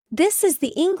This is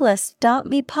the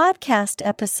English.me podcast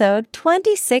episode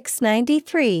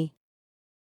 2693.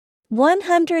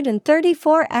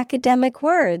 134 academic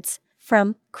words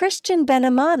from Christian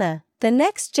Benimana, the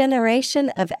next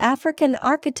generation of African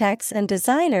architects and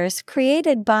designers,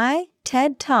 created by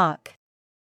TED Talk.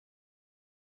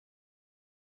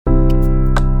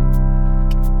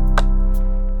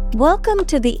 Welcome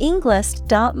to the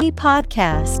English.me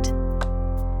podcast.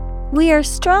 We are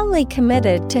strongly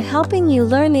committed to helping you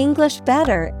learn English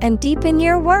better and deepen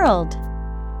your world.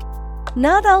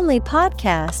 Not only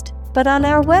podcast, but on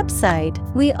our website,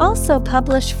 we also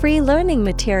publish free learning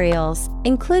materials,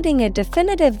 including a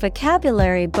definitive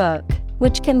vocabulary book,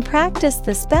 which can practice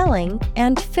the spelling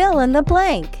and fill in the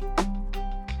blank.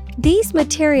 These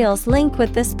materials link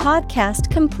with this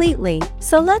podcast completely,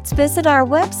 so let's visit our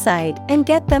website and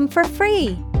get them for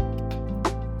free.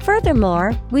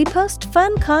 Furthermore, we post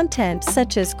fun content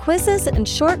such as quizzes and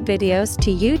short videos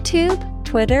to YouTube,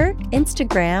 Twitter,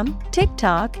 Instagram,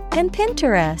 TikTok, and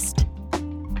Pinterest.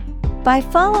 By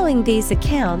following these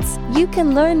accounts, you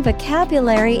can learn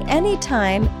vocabulary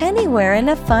anytime, anywhere in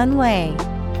a fun way.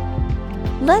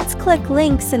 Let's click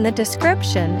links in the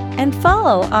description and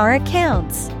follow our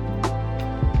accounts.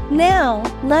 Now,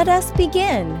 let us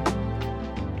begin.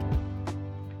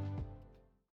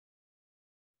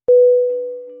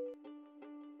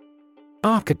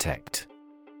 Architect.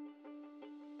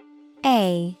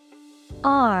 A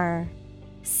R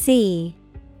C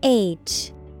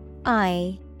H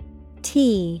I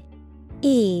T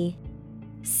E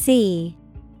C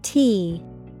T.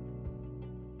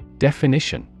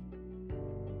 Definition: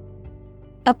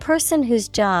 a person whose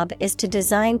job is to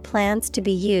design plans to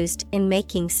be used in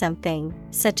making something,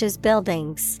 such as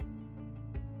buildings.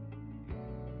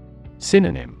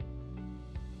 Synonym: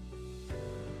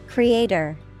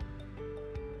 creator,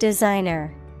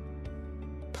 designer,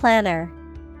 planner.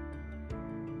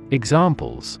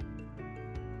 Examples: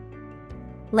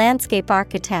 landscape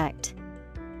architect,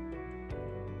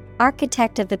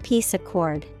 architect of the peace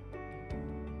accord.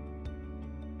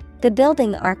 The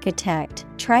building architect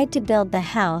tried to build the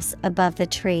house above the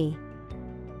tree.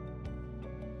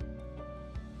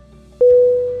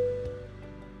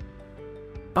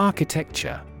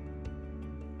 Architecture.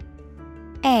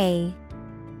 A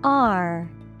R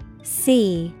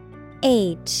C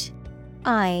H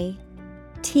I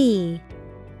T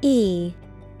E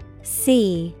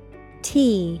C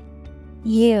T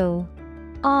U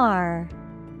R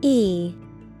E.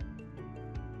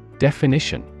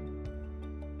 Definition: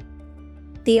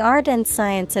 the art and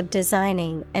science of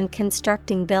designing and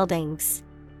constructing buildings.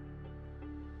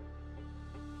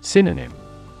 Synonym: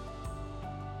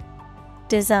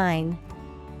 design,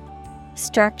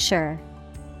 structure,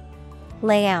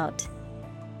 layout.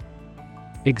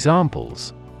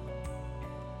 Examples: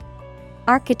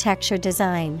 architecture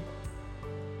design,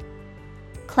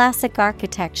 classic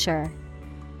architecture.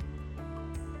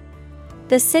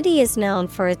 The city is known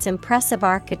for its impressive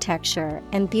architecture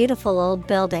and beautiful old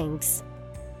buildings.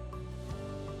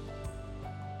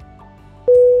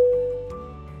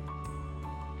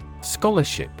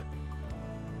 Scholarship.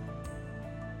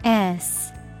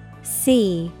 S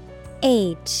C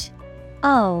H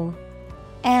O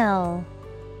L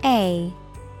A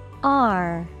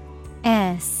R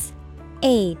S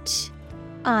H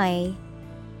I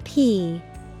P.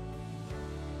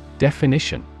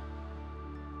 Definition: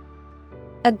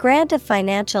 a grant of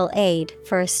financial aid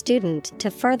for a student to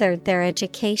further their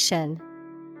education.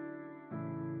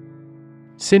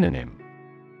 Synonym: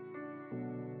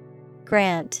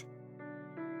 grant,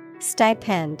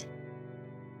 stipend,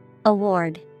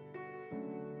 award.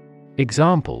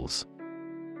 Examples: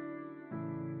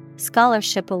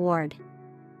 scholarship award,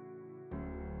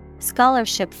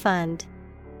 scholarship fund.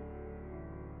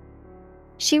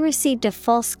 She received a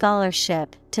full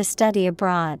scholarship to study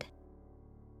abroad.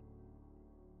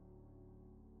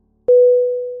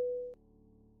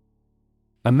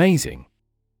 Amazing.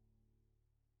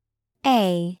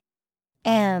 A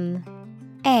M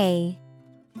A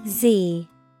Z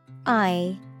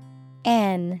I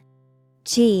N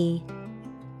G.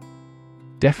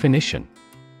 Definition: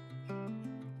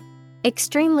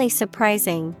 extremely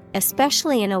surprising,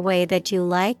 especially in a way that you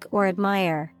like or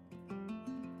admire.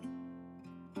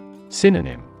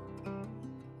 Synonym: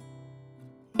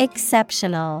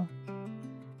 exceptional,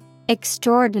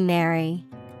 extraordinary,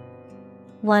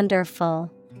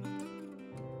 wonderful.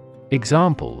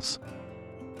 Examples: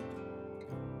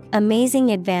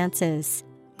 amazing advances,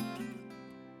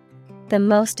 the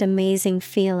most amazing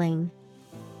feeling.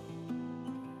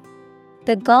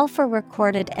 The golfer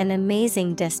recorded an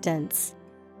amazing distance.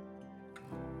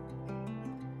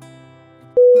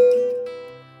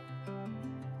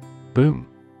 Boom.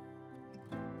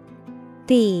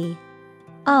 B-O-O-M.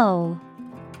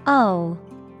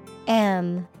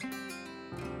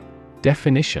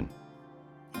 Definition: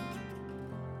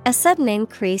 a sudden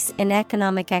increase in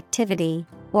economic activity,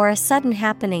 or a sudden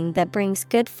happening that brings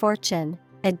good fortune,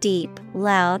 a deep,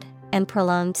 loud, and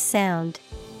prolonged sound.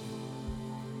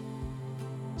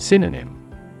 Synonym: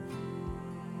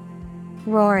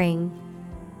 Roaring,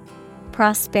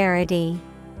 prosperity,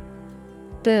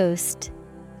 boost.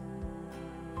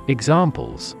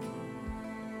 Examples: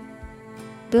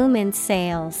 Boom in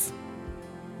sales,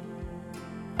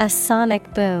 a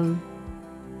sonic boom.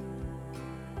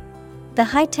 The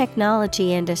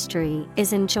high-technology industry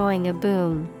is enjoying a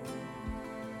boom.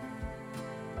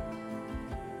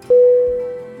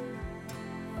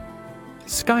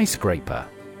 Skyscraper.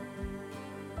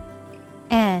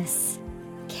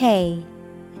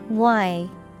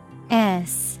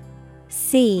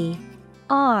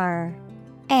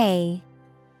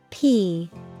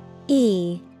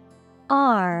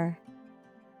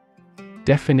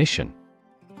 Definition: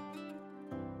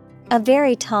 a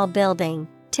very tall building,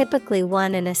 typically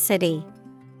one in a city.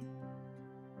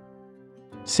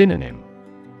 Synonym: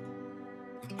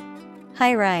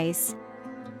 High-rise,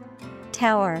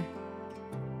 tower.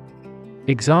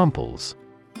 Examples: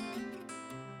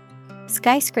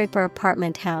 Skyscraper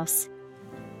apartment house,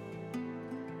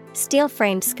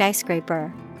 steel-framed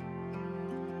skyscraper.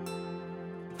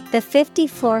 The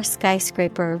 50-floor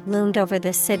skyscraper loomed over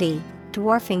the city,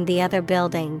 dwarfing the other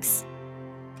buildings.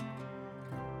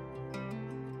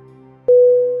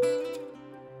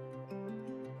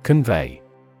 Convey.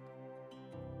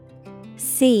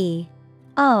 C-O-N-V-E-Y.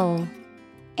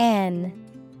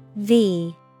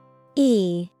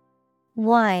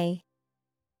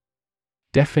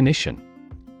 Definition: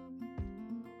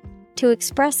 to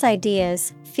express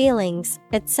ideas, feelings,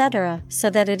 etc., so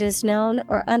that it is known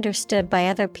or understood by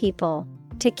other people.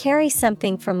 To carry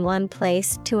something from one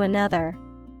place to another.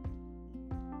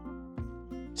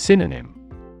 Synonym: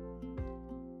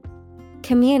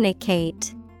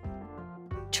 communicate,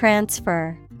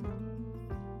 transfer,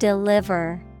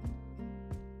 deliver.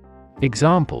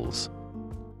 Examples: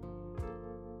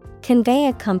 convey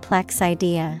a complex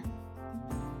idea,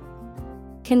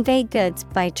 convey goods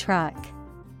by truck.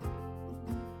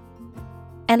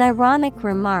 An ironic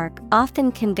remark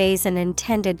often conveys an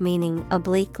intended meaning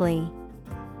obliquely.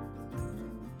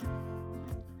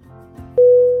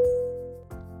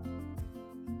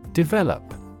 Develop.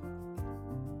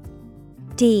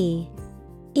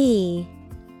 D-E-V-E-L-O-P.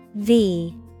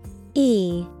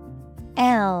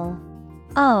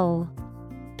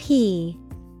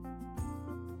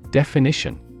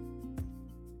 Definition: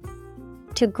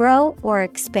 to grow or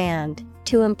expand,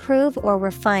 to improve or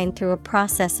refine through a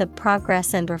process of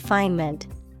progress and refinement,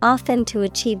 often to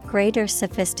achieve greater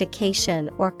sophistication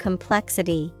or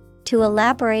complexity, to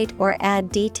elaborate or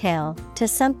add detail to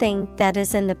something that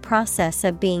is in the process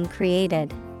of being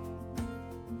created.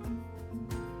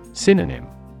 Synonym: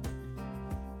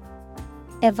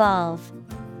 evolve,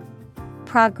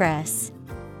 progress,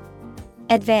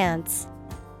 advance.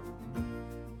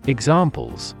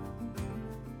 Examples: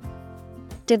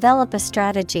 develop a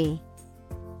strategy,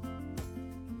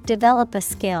 develop a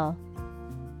skill.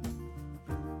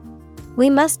 We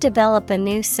must develop a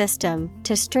new system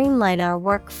to streamline our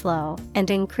workflow and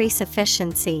increase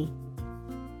efficiency.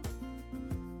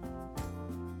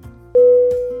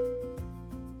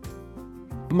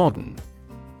 Modern.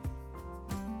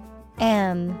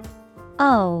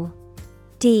 M-O-D-E-R-N.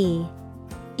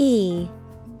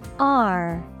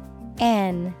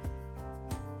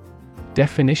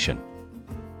 Definition: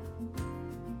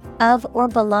 of or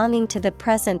belonging to the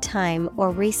present time or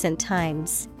recent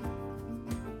times.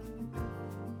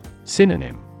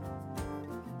 Synonym: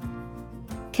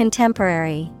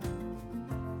 contemporary,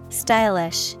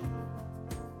 stylish,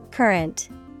 current.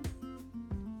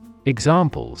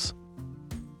 Examples: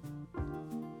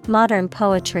 modern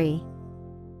poetry,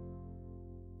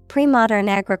 pre-modern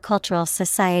agricultural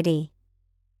society.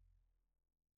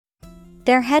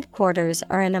 Their headquarters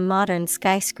are in a modern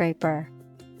skyscraper.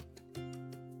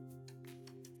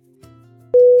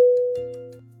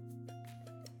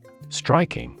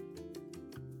 Striking.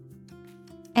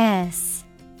 S-T-R-I-K-I-N-G.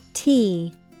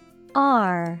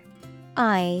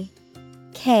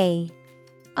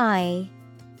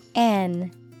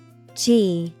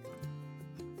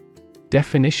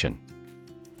 Definition: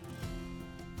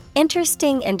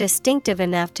 interesting and distinctive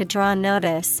enough to draw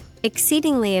notice,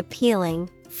 exceedingly appealing,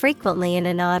 frequently in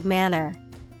an odd manner.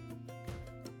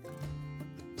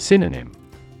 Synonym: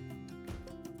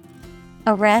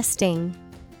 arresting,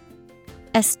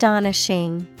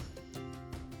 astonishing,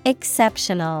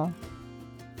 exceptional.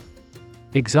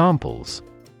 Examples: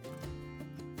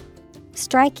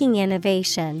 striking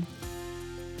innovation,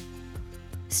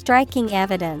 striking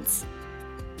evidence.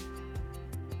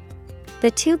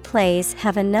 The two plays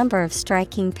have a number of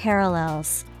striking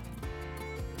parallels.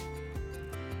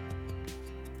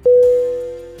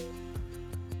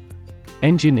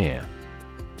 Engineer.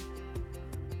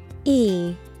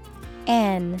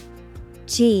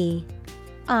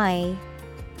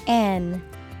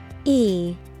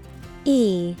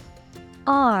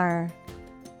 E-N-G-I-N-E-E-R.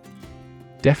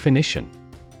 Definition: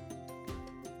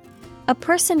 a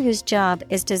person whose job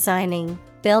is designing,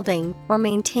 building, or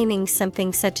maintaining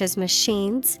something such as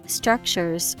machines,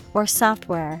 structures, or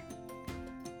software.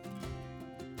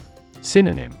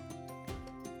 Synonym: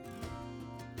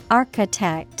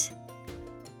 architect,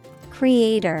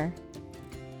 creator,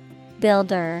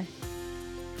 builder.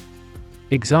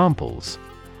 Examples: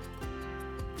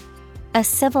 a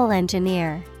civil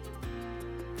engineer,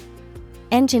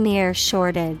 engineer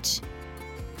shortage.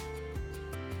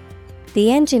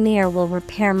 The engineer will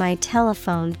repair my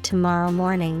telephone tomorrow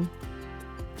morning.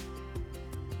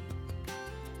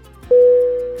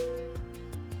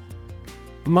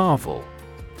 Marvel.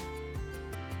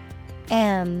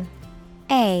 M-A-R-V-E-L.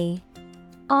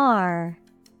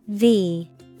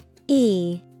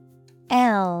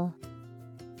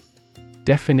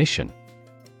 Definition: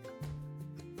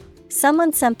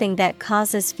 someone something that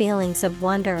causes feelings of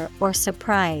wonder or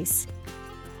surprise.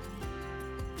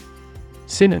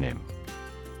 Synonym: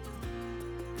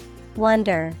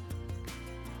 wonder,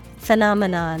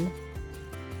 phenomenon,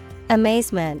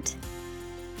 amazement.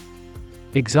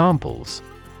 Examples: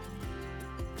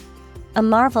 a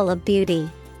marvel of beauty,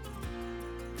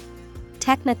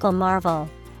 technical marvel.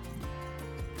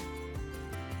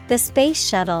 The space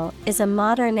shuttle is a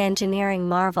modern engineering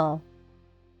marvel.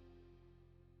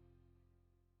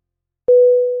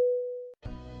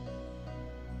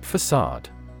 Facade.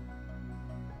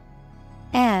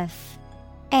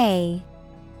 F-A-C-A-D-E.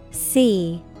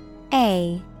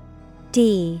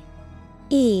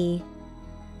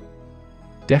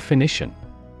 Definition: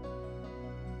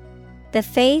 the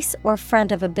face or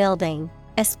front of a building,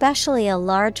 especially a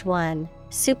large one,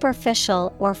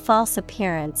 superficial or false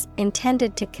appearance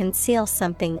intended to conceal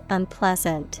something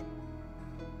unpleasant.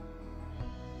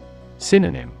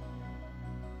 Synonym: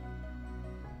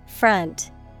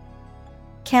 front,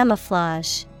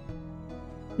 camouflage,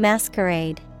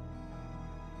 masquerade.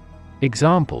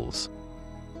 Examples: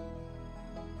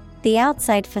 the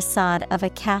outside facade of a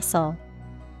castle,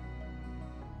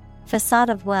 facade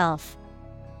of wealth.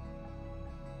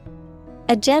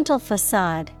 A gentle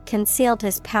facade concealed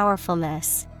his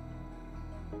powerfulness.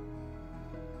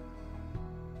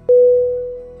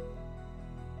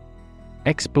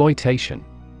 Exploitation.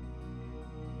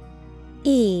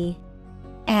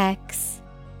 E-X-P-L-O-I-T-A-T-I-O-N.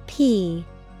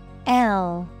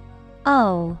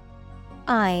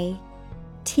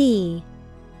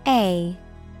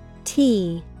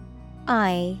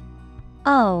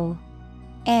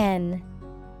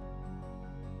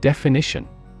 Definition: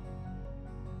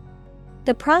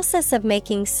 the process of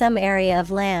making some area of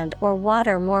land or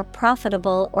water more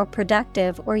profitable or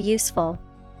productive or useful.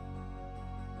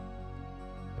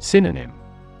 Synonym: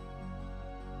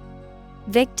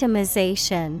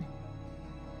 victimization,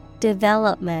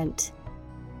 development,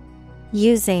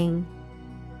 using.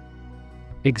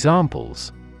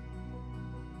 Examples: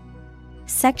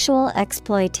 sexual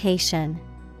exploitation,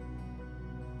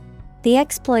 the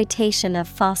exploitation of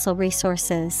fossil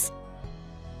resources.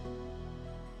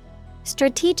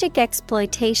 Strategic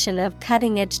exploitation of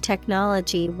cutting-edge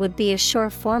technology would be a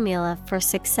sure formula for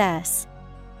success.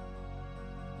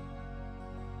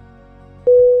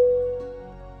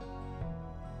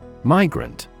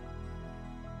 Migrant.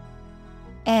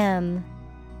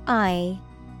 M-I-G-R-A-N-T.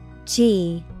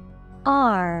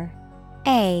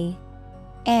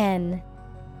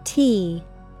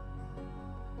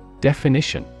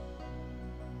 Definition: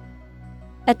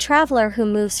 a traveler who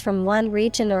moves from one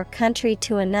region or country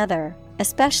to another,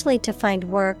 especially to find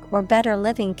work or better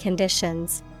living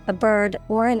conditions, a bird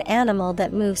or an animal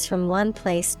that moves from one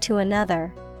place to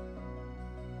another.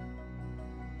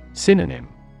 Synonym: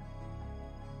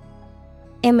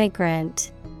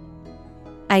 immigrant,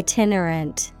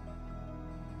 itinerant,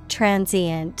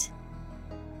 transient.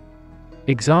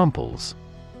 Examples: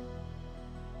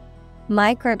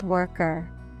 migrant worker,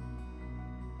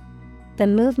 the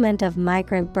movement of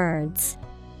migrant birds.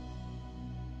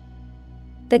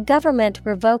 The government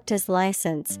revoked his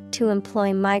license to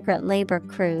employ migrant labor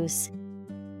crews.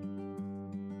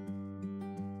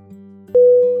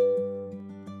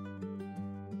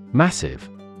 Massive.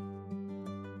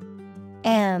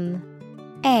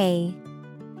 M-A-S-S-I-V-E.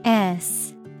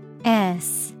 S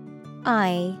S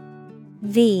I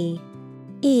V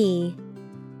E.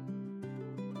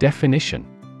 Definition: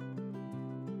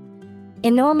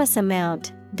 Enormous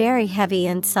amount, very heavy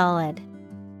and solid.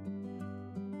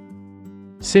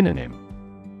 Synonym: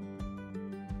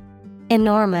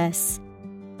 Enormous,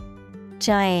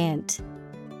 giant,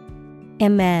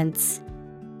 immense.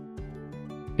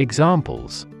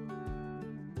 Examples: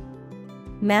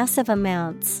 Massive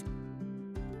amounts,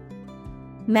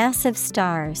 massive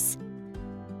stars.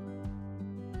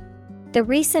 The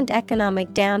recent economic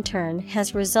downturn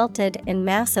has resulted in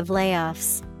massive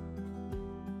layoffs.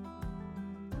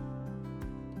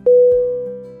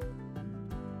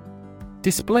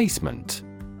 Displacement.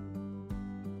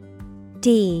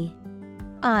 D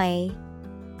I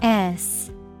S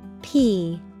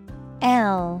P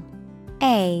L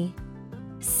A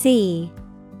C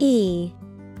E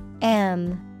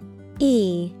M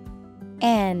E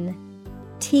N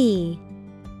T.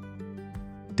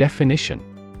 Definition: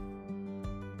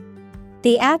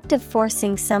 The act of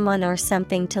forcing someone or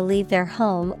something to leave their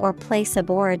home or place of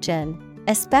origin,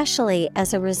 especially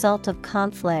as a result of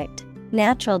conflict,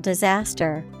 natural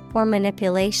disaster, or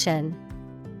manipulation.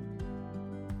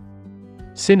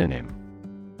 Synonym: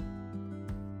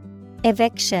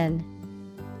 Eviction,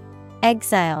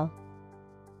 exile,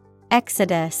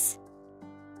 exodus.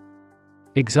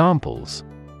 Examples: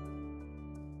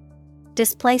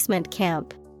 Displacement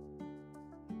camp.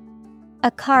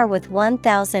 A car with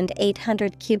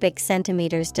 1,800 cubic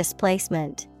centimeters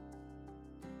displacement.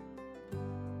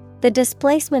 The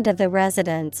displacement of the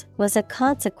residents was a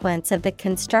consequence of the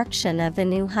construction of the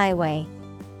new highway.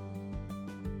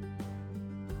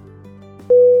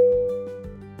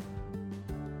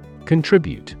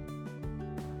 Contribute.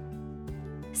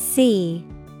 C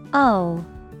O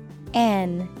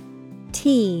N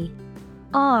T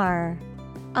R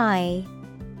I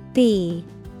B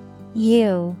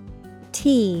U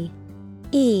T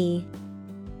E.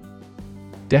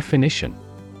 Definition: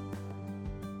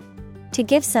 To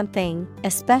give something,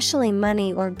 especially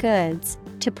money or goods,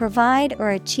 to provide or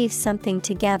achieve something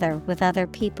together with other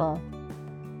people.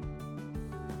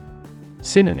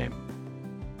 Synonym: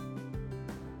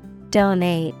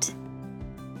 Donate,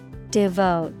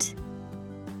 devote,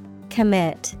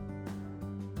 commit.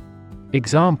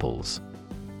 Examples: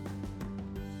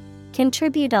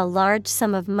 Contribute a large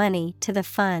sum of money to the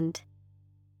fund.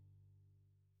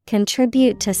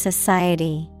 Contribute to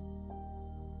society.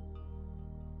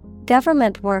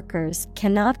 Government workers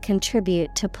cannot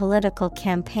contribute to political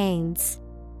campaigns.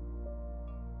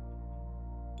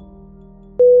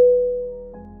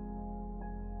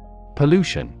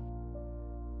 Pollution.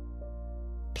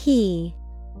 P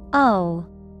O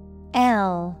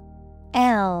L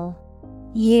L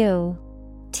U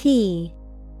T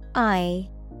I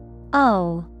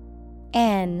O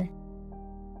N.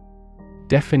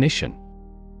 Definition: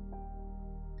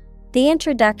 The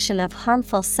introduction of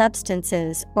harmful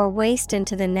substances or waste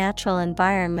into the natural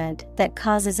environment that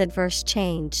causes adverse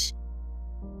change.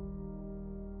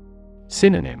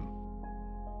 Synonym: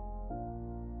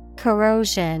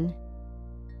 Corrosion,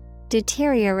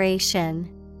 deterioration,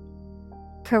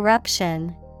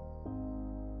 corruption.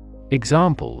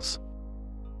 Examples: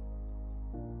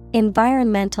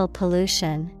 Environmental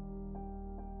pollution.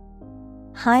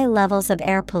 High levels of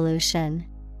air pollution.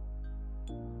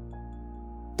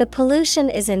 The pollution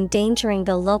is endangering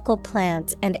the local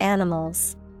plants and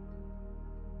animals.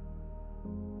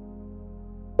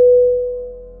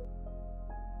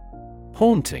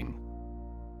 Haunting.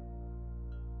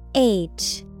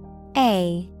 H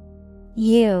A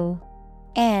U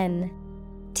N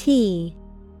T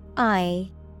I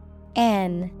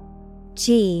N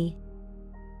G.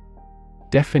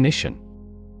 Definition: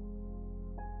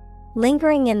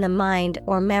 Lingering in the mind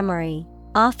or memory,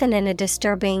 often in a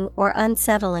disturbing or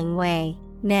unsettling way.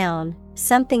 Noun,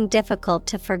 something difficult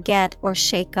to forget or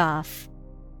shake off.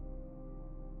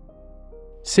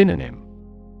 Synonym: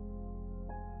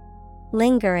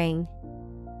 Lingering,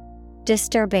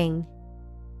 disturbing,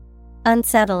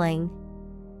 unsettling.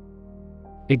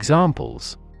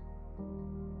 Examples: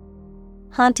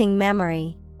 Haunting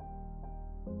memory.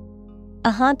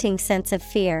 A haunting sense of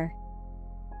fear.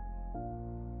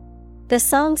 The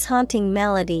song's haunting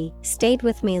melody stayed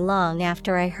with me long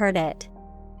after I heard it.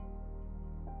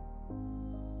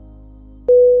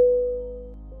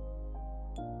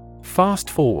 Fast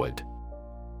forward.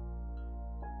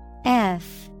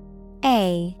 F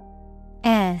A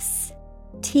S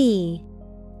T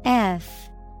F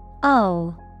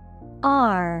O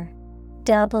R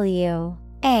W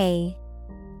A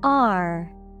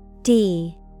R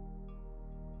D.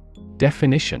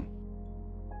 Definition: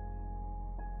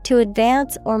 To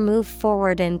advance or move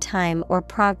forward in time or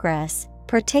progress,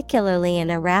 particularly in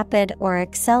a rapid or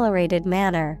accelerated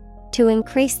manner, to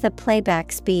increase the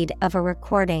playback speed of a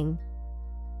recording.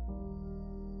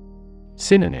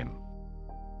 Synonym: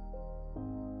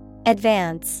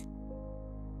 Advance,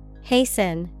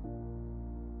 hasten,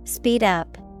 speed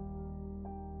up.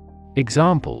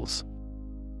 Examples: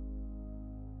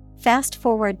 Fast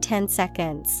forward 10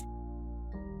 seconds.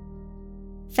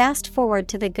 Fast forward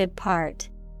to the good part.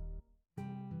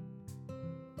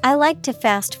 I like to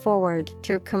fast forward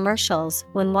through commercials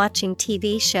when watching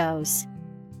TV shows.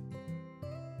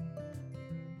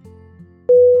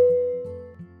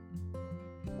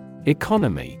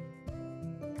 Economy.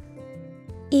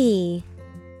 E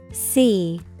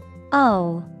C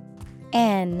O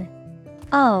N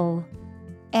O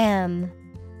M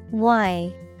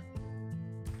Y.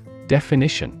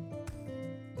 Definition: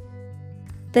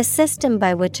 The system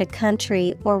by which a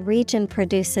country or region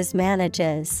produces,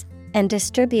 manages, and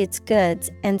distributes goods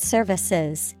and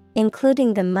services,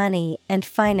 including the money and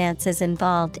finances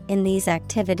involved in these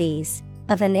activities,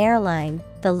 of an airline,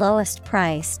 the lowest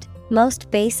priced,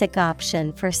 most basic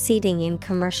option for seating in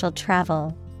commercial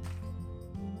travel.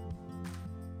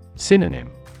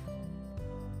 Synonym: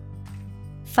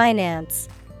 Finance,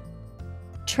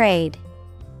 trade,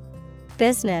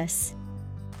 business.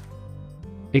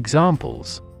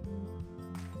 Examples: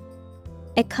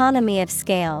 Economy of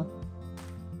scale.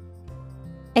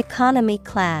 Economy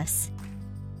class.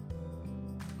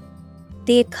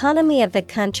 The economy of the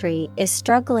country is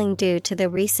struggling due to the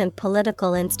recent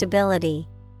political instability.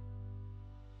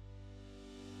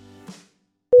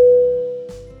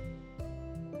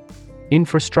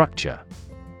 Infrastructure.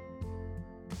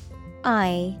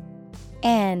 I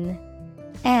N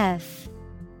F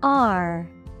R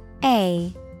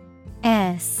A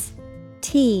S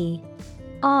T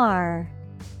R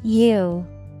U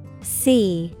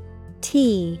C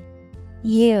T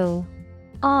U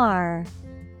R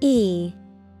E.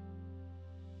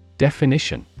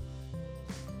 Definition: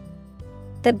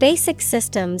 The basic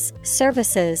systems,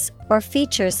 services, or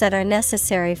features that are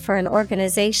necessary for an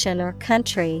organization or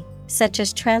country, such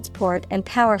as transport and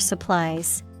power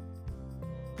supplies.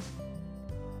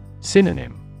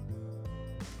 Synonym: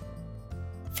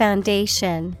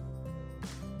 Foundation,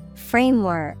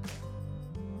 framework.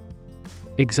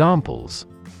 Examples: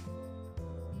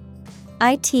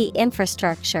 IT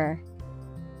infrastructure.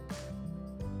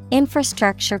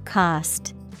 Infrastructure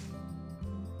cost.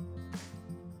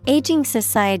 Aging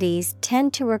societies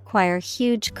tend to require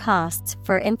huge costs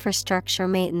for infrastructure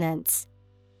maintenance.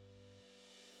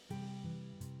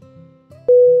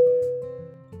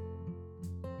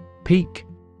 Peak.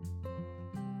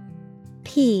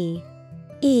 P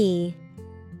E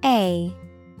A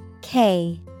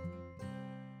K.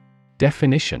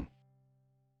 Definition: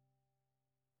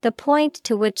 The point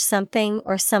to which something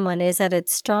or someone is at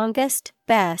its strongest,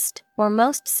 best, or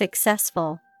most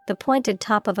successful, the pointed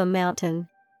top of a mountain.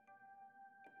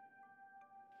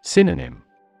 Synonym: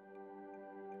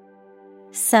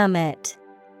 Summit,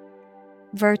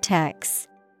 vertex,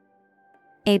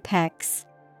 apex.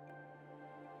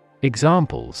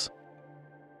 Examples: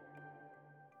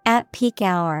 At peak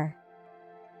hour.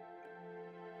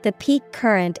 The peak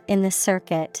current in the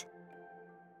circuit.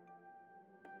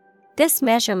 This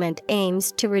measurement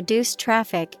aims to reduce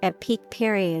traffic at peak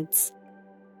periods.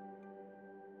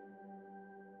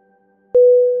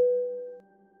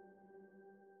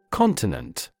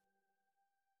 Continent.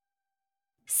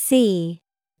 C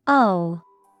O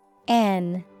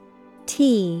N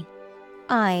T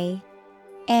I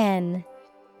N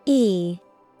E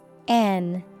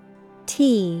N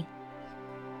T.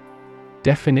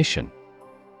 Definition: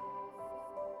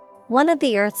 One of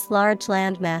the Earth's large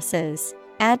landmasses.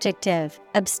 Adjective,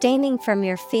 abstaining from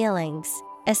your feelings,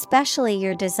 especially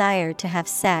your desire to have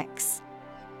sex.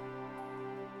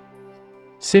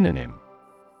 Synonym: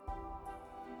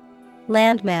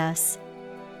 Landmass.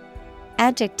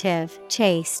 Adjective,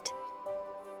 chaste.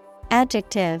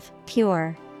 Adjective,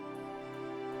 pure.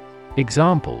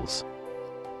 Examples: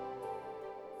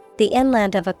 The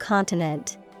inland of a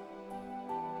continent.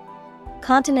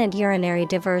 Continent urinary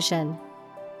diversion.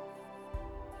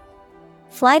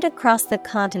 Flight across the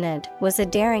continent was a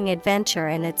daring adventure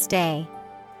in its day.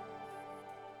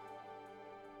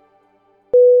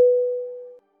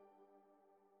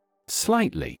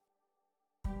 Slightly.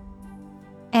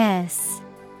 S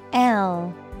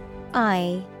L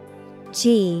I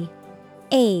G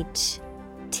H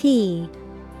T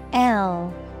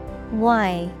L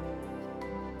Y.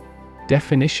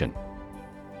 Definition: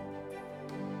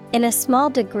 In a small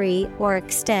degree or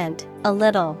extent, a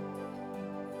little.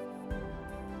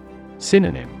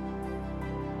 Synonym.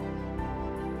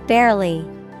 barely,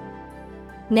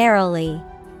 narrowly,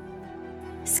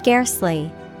 scarcely.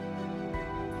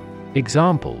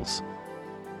 Examples: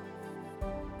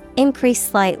 increase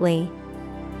slightly,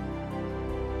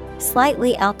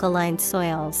 slightly alkaline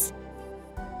soils.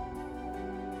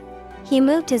 He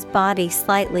moved his body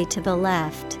slightly to the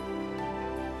left.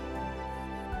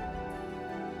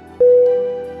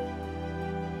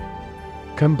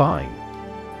 Combine.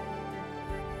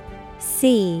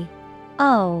 C-O-M-B-I-N-E.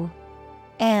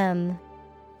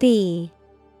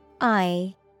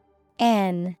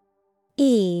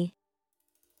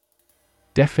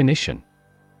 Definition: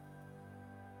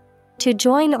 to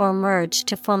join or merge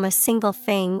to form a single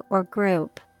thing or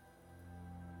group.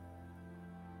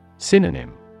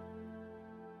 Synonym: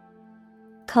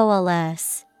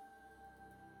 Coalesce,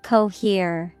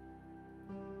 cohere,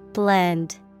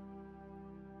 blend.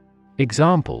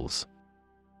 Examples: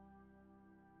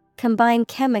 combine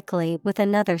chemically with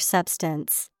another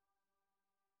substance.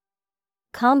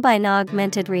 Combine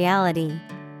augmented reality.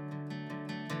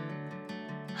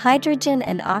 Hydrogen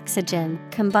and oxygen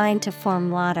combine to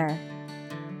form water.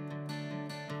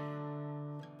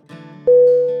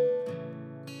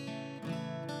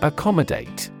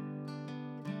 Accommodate.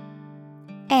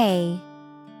 A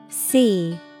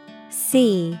C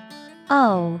C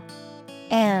O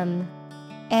M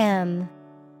M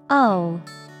O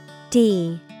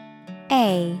D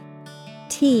A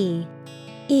T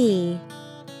E.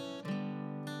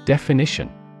 Definition: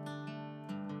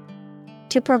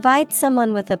 to provide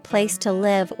someone with a place to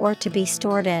live or to be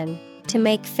stored in, to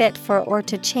make fit for or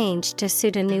to change to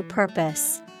suit a new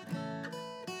purpose.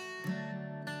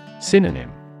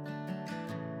 Synonym: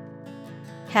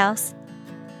 House,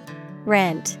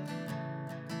 rent,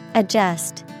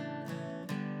 adjust.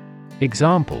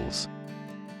 Examples: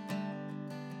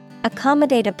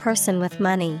 accommodate a person with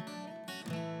money.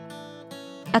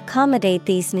 Accommodate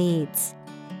these needs.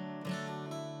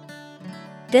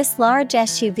 This large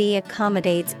SUV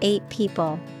accommodates 8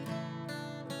 people.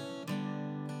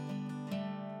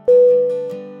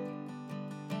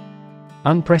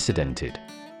 Unprecedented.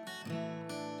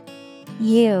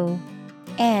 U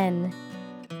N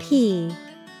P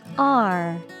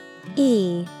R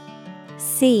E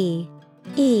C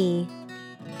E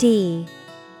D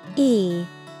E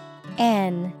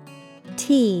N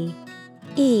T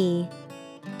E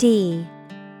D.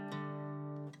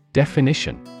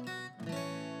 Definition: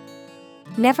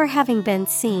 never having been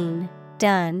seen,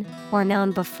 done, or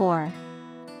known before.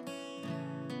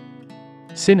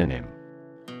 Synonym: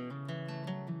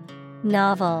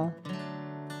 Novel,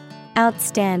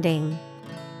 outstanding,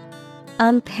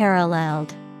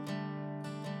 unparalleled.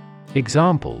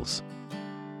 Examples: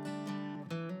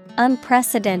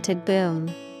 unprecedented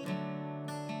boom.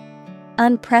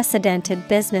 Unprecedented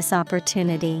business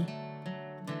opportunity.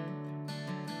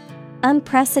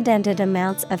 Unprecedented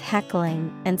amounts of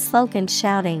heckling and slogan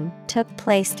shouting took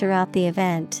place throughout the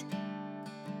event.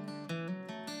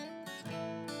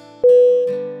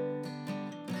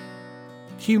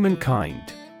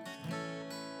 Humankind.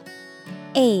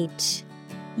 H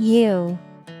U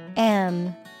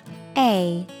M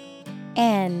A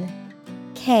N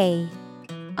K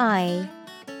I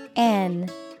N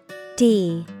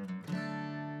D.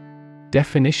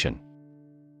 Definition: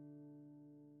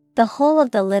 the whole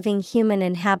of the living human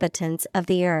inhabitants of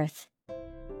the earth.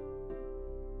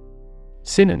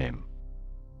 Synonym: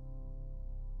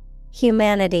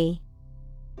 humanity,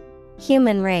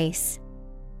 human race,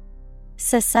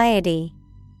 society.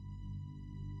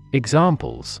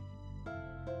 Examples: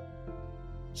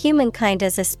 humankind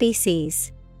as a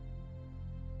species.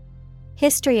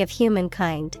 History of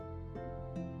humankind.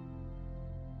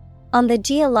 On the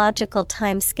geological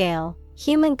timescale,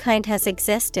 humankind has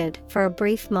existed for a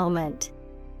brief moment.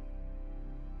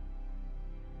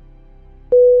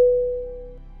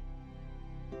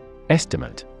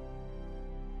 Estimate.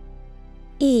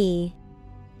 E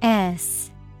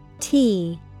S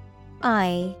T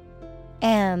I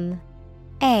M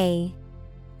A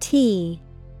T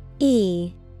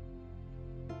E.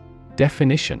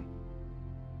 Definition: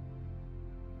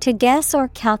 to guess or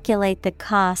calculate the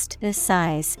cost, the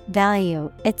size,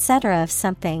 value, etc. of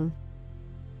something.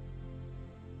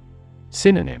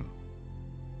 Synonym: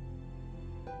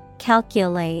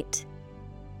 calculate,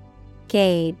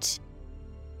 gauge,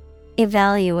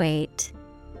 evaluate.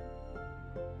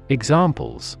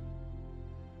 Examples: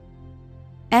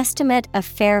 estimate of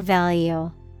fair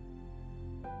value.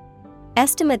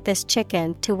 Estimate this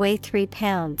chicken to weigh 3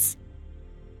 pounds.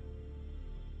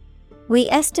 We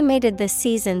estimated the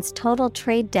season's total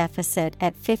trade deficit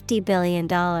at $50 billion.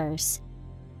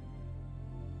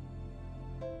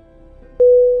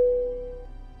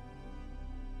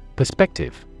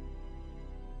 Perspective.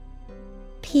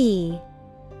 Perspective.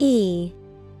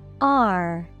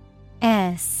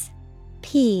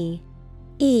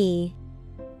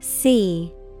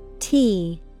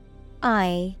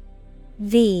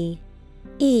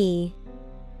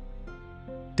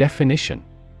 Definition.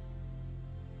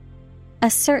 A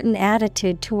certain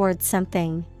attitude towards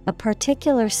something, a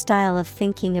particular style of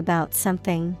thinking about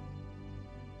something.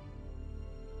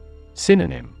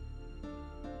 Synonym.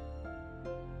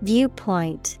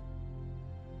 Viewpoint,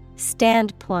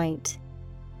 standpoint,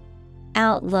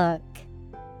 outlook.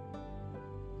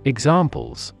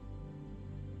 Examples.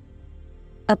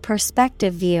 A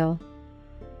perspective view.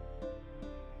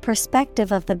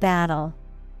 Perspective of the battle.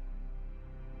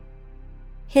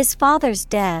 His father's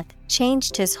death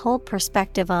changed his whole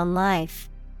perspective on life.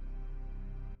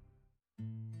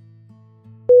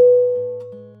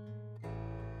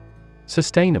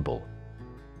 Sustainable. Sustainable.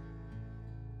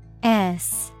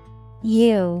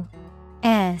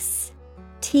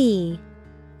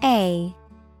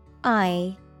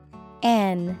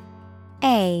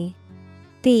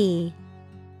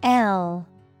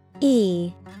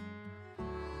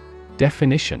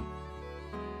 Definition.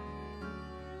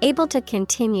 Able to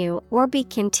continue or be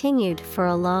continued for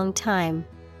a long time.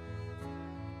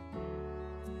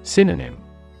 Synonym.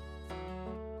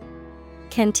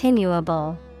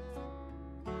 Continuable,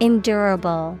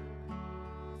 endurable,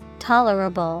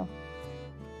 tolerable.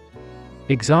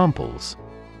 Examples.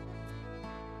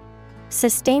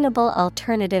 Sustainable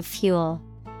alternative fuel.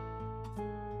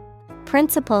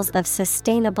 Principles of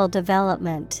sustainable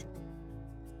development.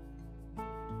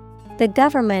 The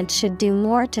government should do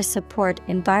more to support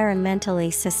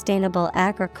environmentally sustainable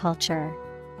agriculture.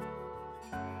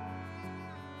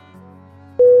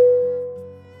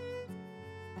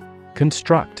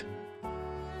 Construct. Construct.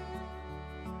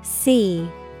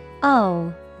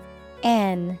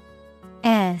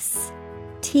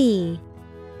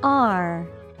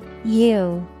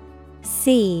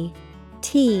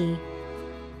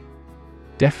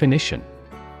 Definition.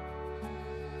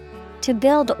 To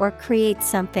build or create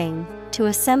something, to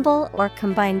assemble or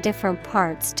combine different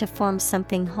parts to form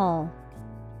something whole.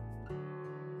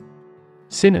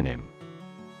 Synonym.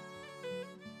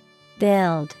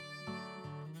 Build,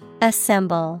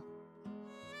 assemble,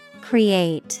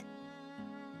 create.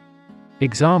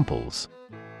 Examples.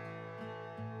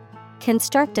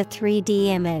 Construct a 3D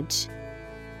image.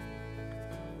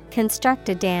 Construct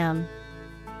a dam.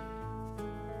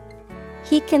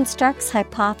 He constructs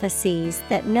hypotheses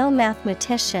that no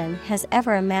mathematician has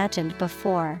ever imagined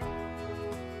before.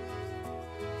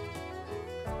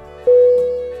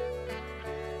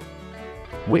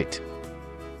 Wit.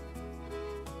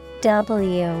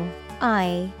 W-I-T.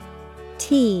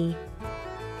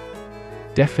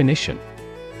 Definition.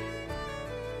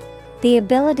 The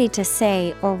ability to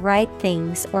say or write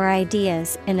things or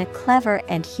ideas in a clever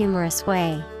and humorous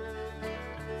way.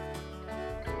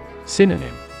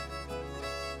 Synonym.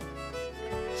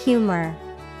 Humor,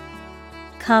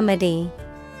 comedy,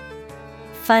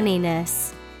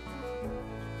 funniness.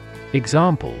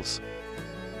 Examples.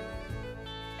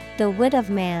 The wit of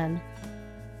man.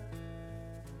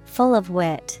 Full of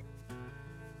wit.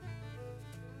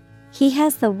 He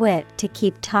has the wit to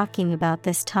keep talking about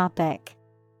this topic.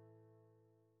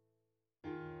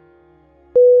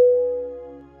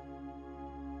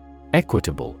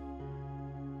 Equitable.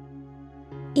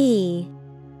 E-Q-U-I-T-A-B-L-E.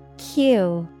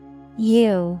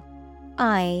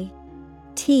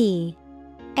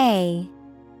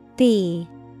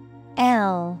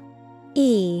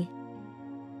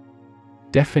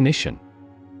 Definition.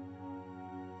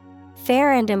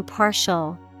 Fair and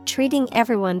impartial, treating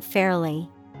everyone fairly.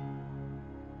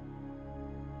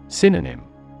 Synonym.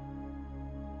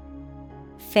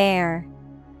 Fair,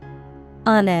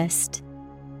 honest,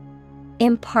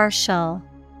 impartial.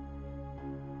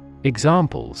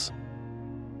 Examples.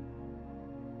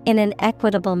 In an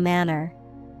equitable manner.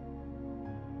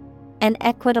 An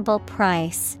equitable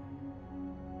price.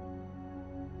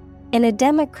 In a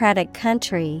democratic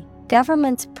country,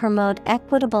 governments promote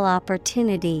equitable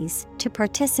opportunities to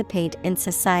participate in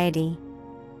society.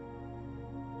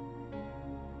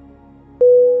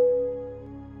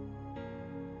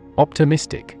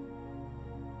 Optimistic.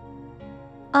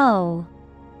 O-P-T-I-M-I-S-T-I-C.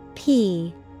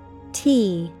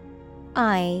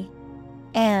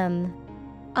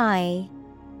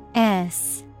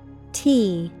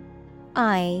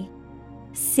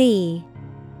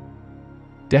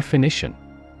 Definition.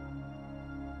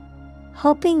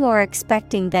 Hoping or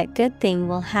expecting that good thing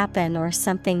will happen or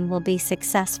something will be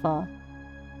successful.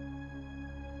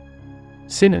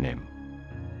 Synonym.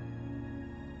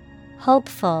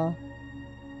 Hopeful,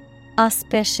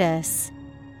 auspicious,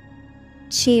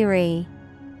 cheery.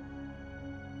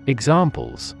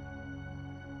 Examples: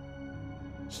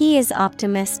 He is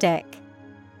optimistic.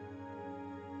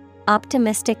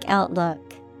 Optimistic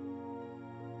outlook.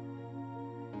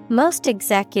 Most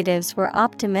executives were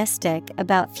optimistic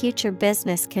about future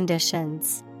business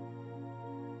conditions.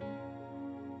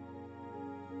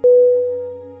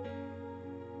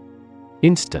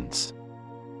 Instance: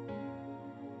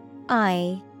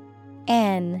 INSTANCE.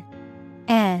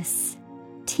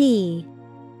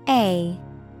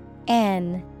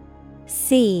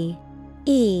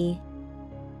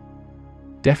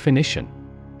 Definition: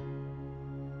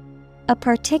 A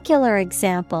particular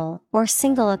example or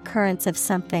single occurrence of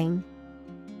something.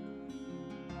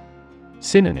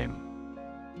 Synonym: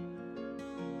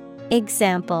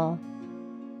 Example,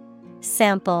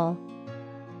 sample,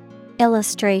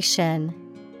 illustration.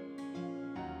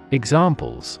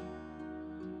 Examples: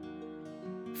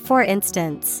 For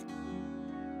instance,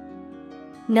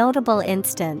 notable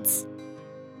instance.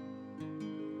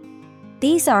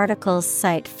 These articles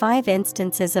cite 5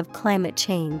 instances of climate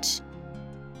change.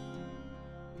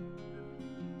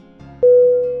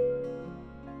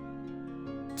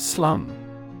 Slum.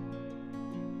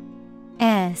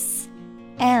 SLUM.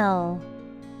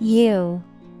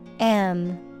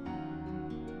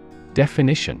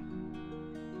 Definition: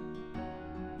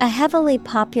 A heavily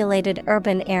populated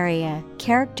urban area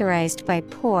characterized by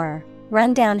poor,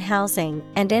 rundown housing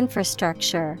and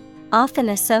infrastructure, often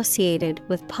associated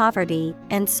with poverty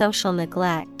and social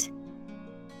neglect.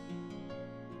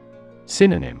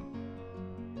 Synonym: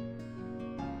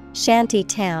 Shanty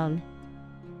town,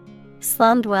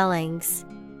 slum dwellings,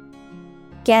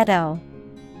 ghetto.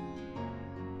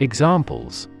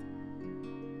 Examples: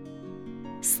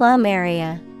 Slum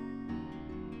area,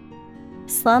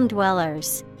 slum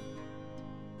dwellers.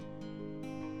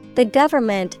 The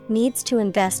government needs to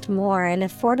invest more in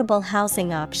affordable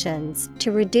housing options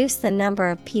to reduce the number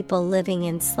of people living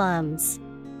in slums.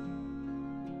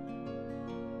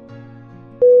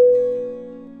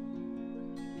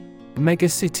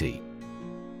 Megacity.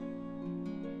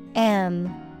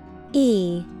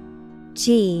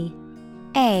 MEGACITY.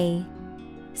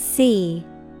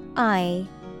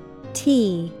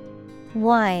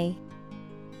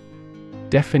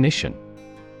 Definition: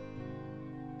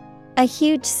 A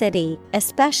huge city,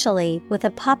 especially with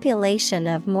a population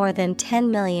of more than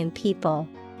 10 million people.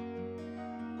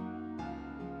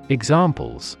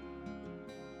 Examples: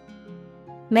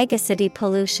 Megacity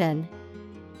pollution,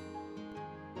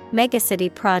 megacity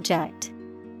project.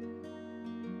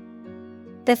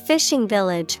 The fishing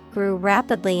village grew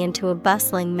rapidly into a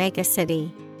bustling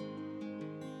megacity.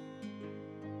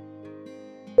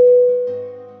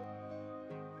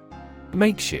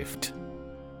 Makeshift.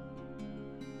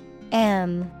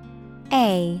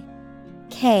 MAKESHIFT.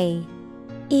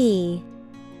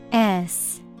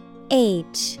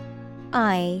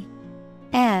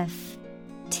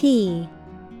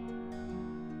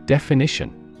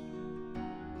 Definition: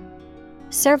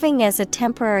 Serving as a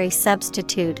temporary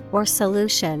substitute or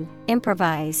solution,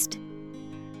 improvised.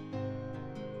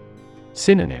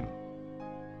 Synonym: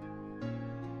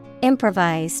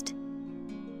 Improvised,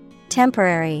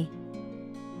 temporary,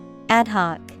 ad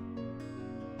hoc.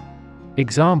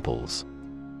 Examples: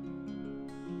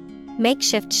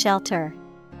 Makeshift shelter,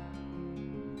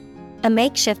 a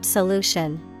makeshift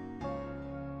solution.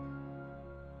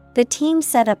 The team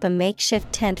set up a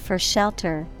makeshift tent for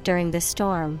shelter during the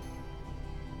storm.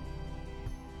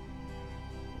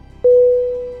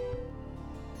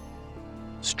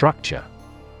 Structure.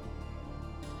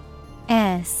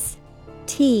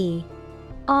 STRUCTURE.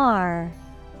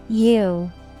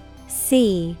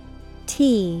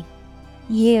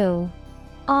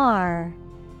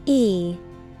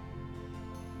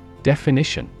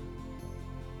 Definition: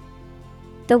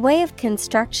 The way of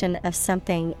construction of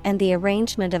something and the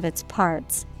arrangement of its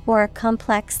parts, or a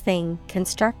complex thing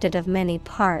constructed of many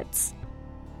parts.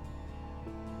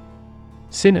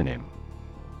 Synonym: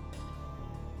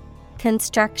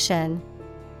 Construction,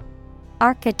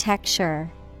 architecture,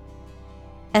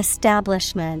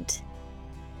 establishment.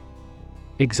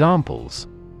 Examples: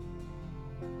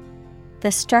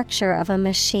 The structure of a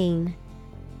machine.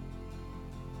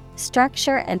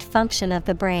 Structure and function of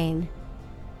the brain.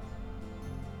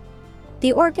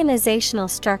 The organizational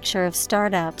structure of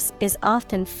startups is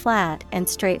often flat and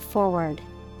straightforward.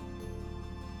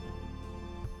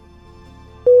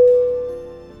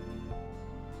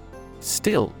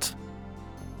 Stilt.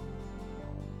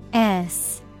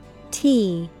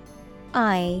 STILT.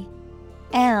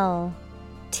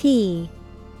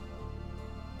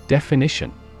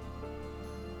 Definition: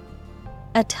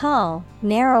 A tall,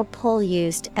 narrow pole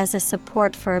used as a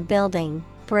support for a building,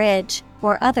 bridge,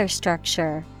 or other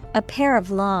structure. A pair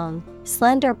of long,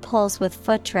 slender poles with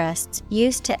footrests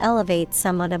used to elevate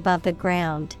somewhat above the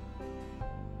ground.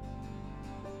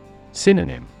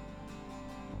 Synonym: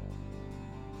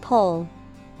 Pole,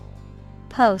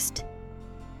 post,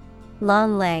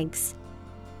 long legs.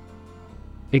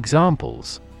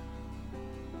 Examples: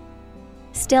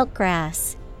 Stilt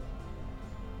grass,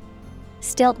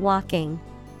 stilt walking.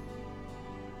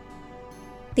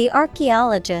 The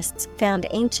archaeologists found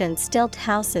ancient stilt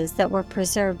houses that were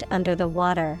preserved under the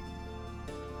water.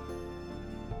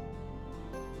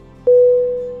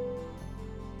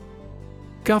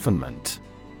 Government. Government.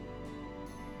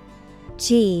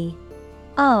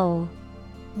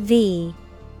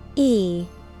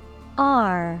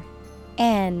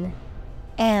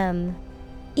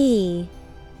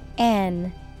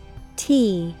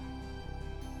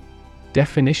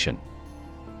 Definition: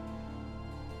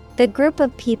 The group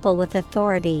of people with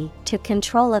authority to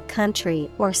control a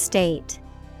country or state.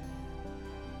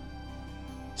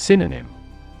 Synonym: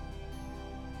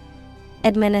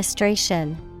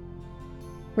 Administration,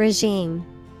 regime,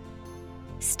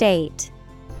 state.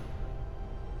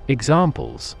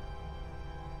 Examples: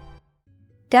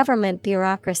 Government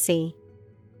bureaucracy,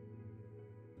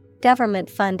 government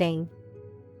funding.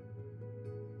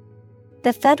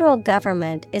 The federal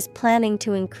government is planning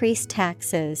to increase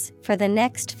taxes for the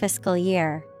next fiscal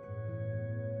year.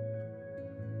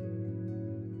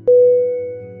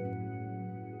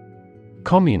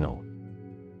 Communal.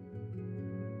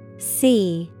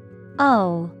 COMMUNAL.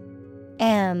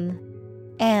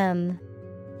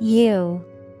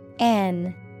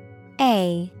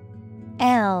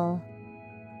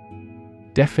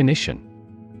 Definition: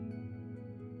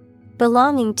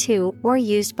 Belonging to or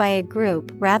used by a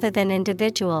group rather than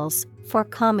individuals, for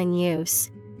common use.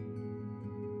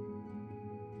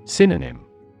 Synonym: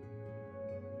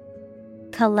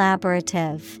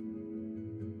 Collaborative,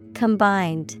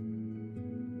 combined,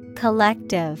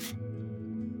 collective.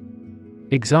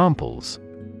 Examples: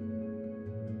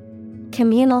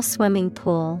 Communal swimming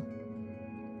pool,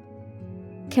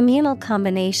 communal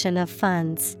combination of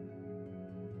funds.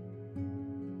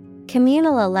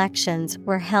 Communal elections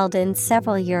were held in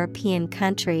several European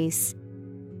countries.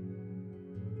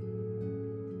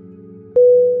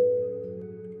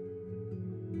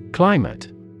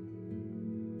 Climate.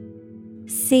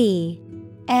 CLIMATE.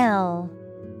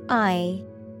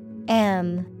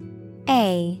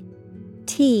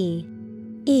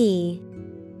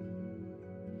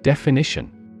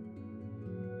 Definition: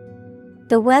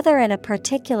 The weather in a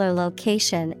particular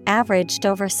location averaged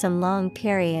over some long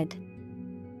period.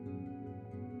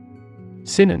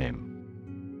 Synonym: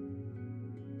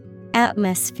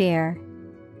 Atmosphere,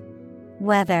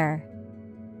 weather,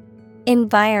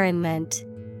 environment.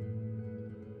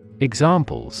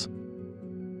 Examples: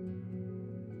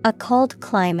 A cold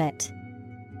climate.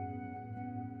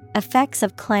 Effects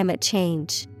of climate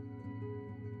change.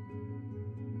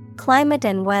 Climate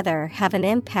and weather have an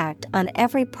impact on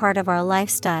every part of our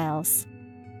lifestyles.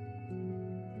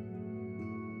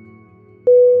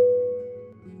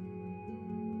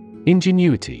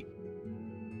 Ingenuity.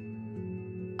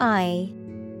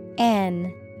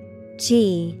 INGENUITY.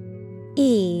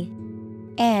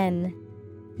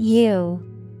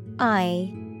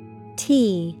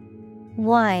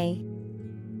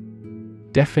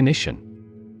 Definition: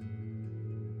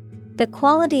 The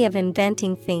quality of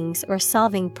inventing things or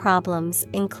solving problems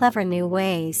in clever new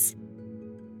ways.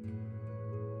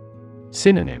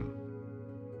 Synonym: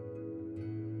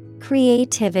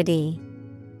 Creativity,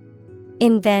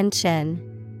 invention,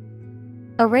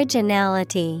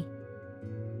 originality.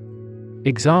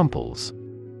 Examples: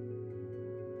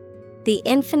 The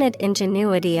infinite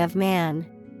ingenuity of man.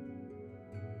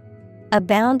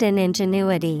 Abound in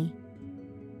ingenuity.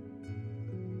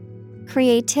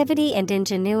 Creativity and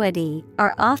ingenuity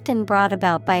are often brought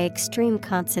about by extreme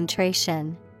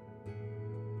concentration.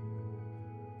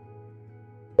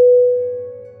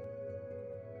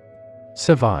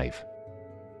 Survive.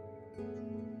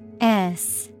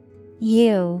 SURVIVE.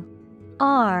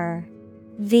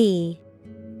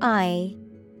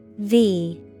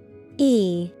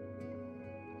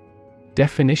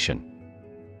 Definition: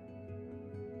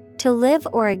 To live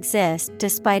or exist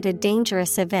despite a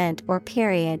dangerous event or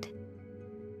period.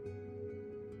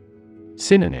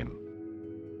 Synonym: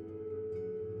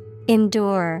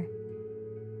 Endure,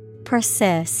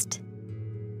 persist,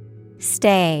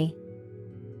 stay.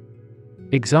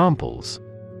 Examples: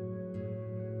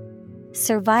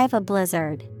 Survive a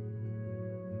blizzard.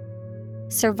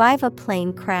 Survive a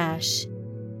plane crash.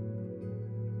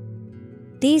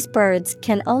 These birds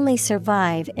can only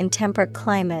survive in temperate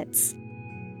climates.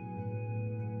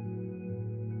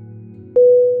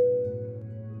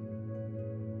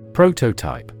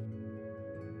 Prototype.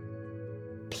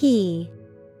 P-R-O-T-O-T-Y-P-E.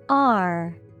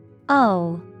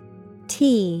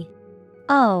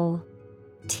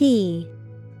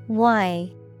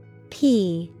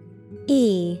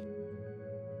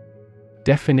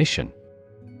 Definition.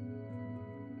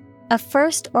 A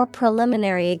first or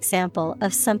preliminary example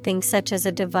of something such as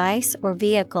a device or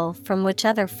vehicle from which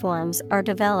other forms are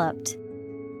developed.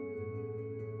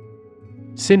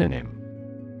 Synonym.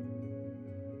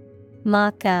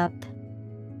 Mock-up,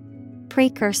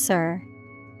 precursor,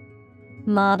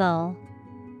 model.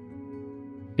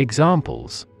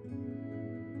 Examples.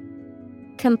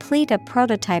 Complete a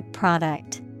prototype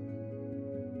product.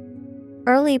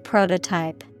 Early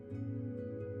prototype.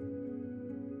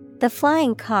 The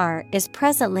flying car is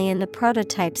presently in the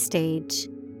prototype stage.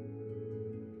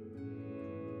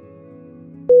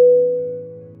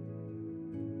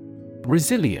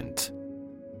 Resilient.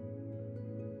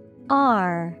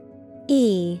 R-E-S-I-L-I-E-N-T.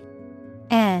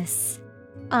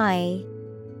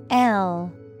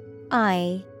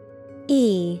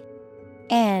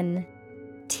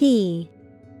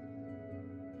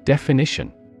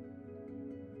 Definition.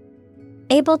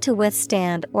 Able to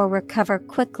withstand or recover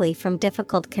quickly from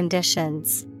difficult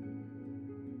conditions.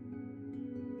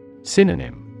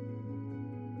 Synonym.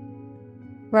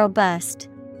 Robust,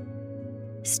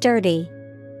 sturdy,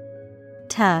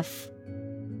 tough.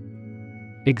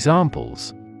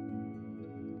 Examples.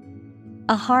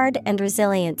 A hard and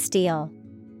resilient steel.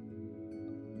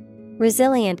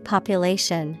 Resilient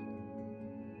population.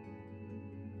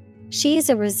 She is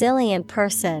a resilient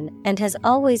person and has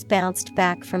always bounced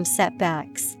back from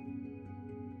setbacks.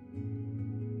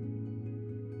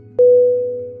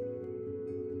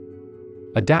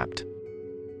 Adapt.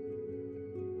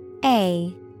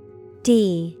 A-D-A-P-T.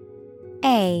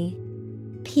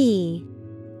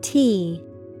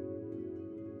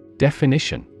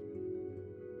 Definition.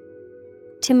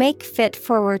 To make fit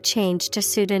forward change to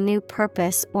suit a new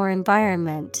purpose or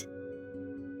environment.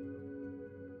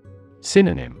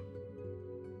 Synonym.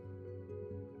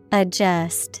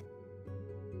 Adjust,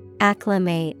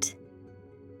 acclimate,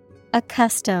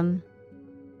 accustom.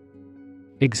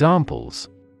 Examples.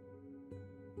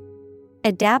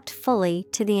 Adapt fully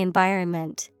to the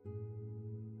environment.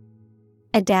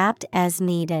 Adapt as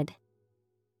needed.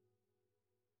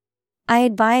 I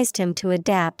advised him to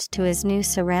adapt to his new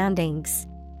surroundings.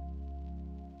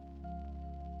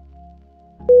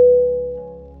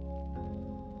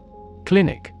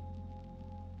 Clinic.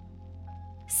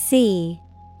 C-L-I-N-I-C.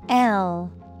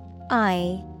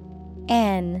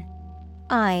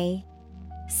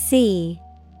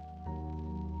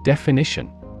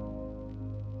 Definition.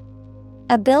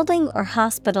 A building or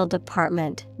hospital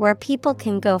department where people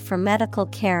can go for medical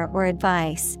care or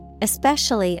advice,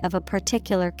 especially of a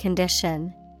particular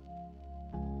condition.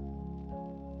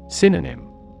 Synonym.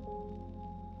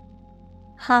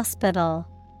 Hospital,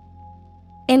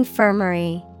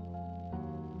 infirmary.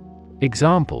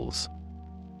 Examples.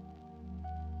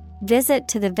 Visit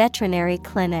to the veterinary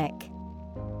clinic.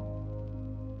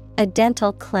 A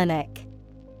dental clinic.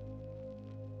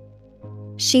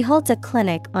 She holds a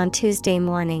clinic on Tuesday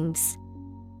mornings.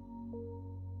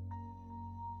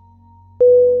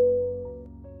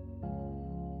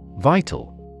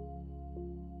 Vital.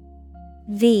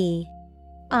 V-I-T-A-L.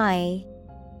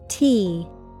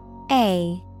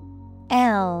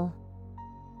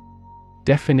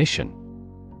 Definition.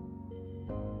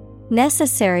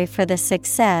 Necessary for the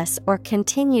success or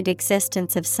continued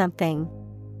existence of something.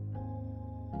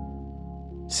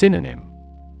 Synonym.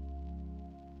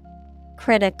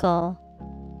 Critical,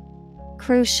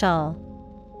 crucial,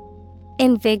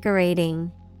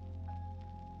 invigorating.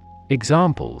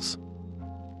 Examples.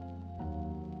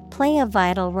 Play a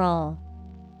vital role.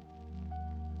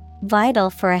 Vital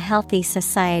for a healthy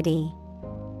society.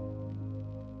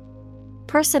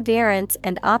 Perseverance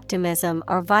and optimism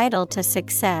are vital to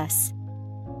success.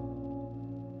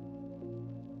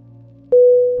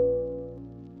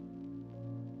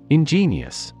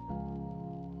 Ingenious.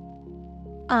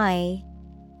 I-N-G-E-N-I-O-U-S.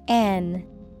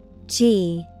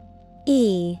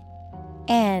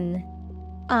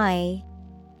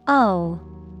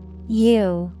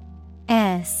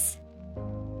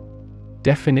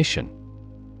 Definition.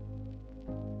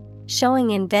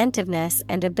 Showing inventiveness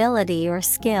and ability or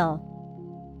skill.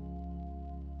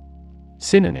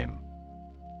 Synonym.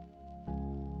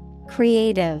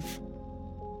 Creative,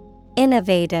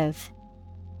 innovative,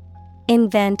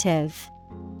 inventive.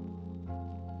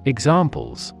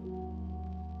 Examples.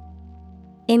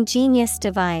 Ingenious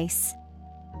device.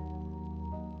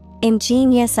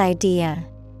 Ingenious idea.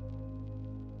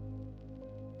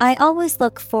 I always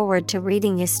look forward to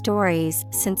reading his stories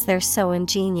since they're so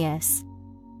ingenious.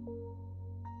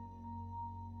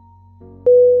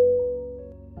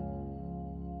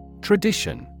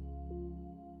 Tradition.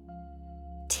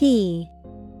 Tradition.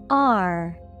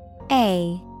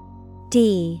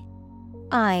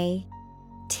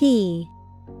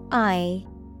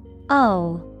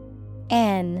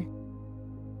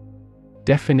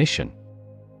 Definition.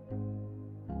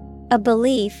 A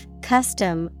belief,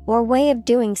 custom, or way of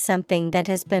doing something that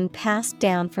has been passed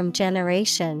down from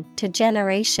generation to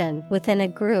generation within a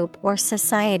group or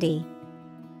society.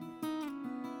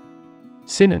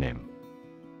 Synonym.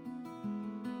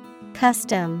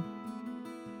 Custom,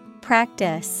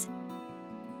 practice,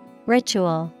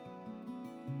 ritual.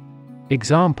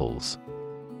 Examples.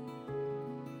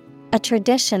 A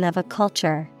tradition of a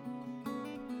culture.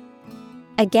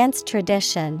 Against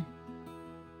tradition.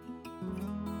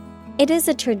 It is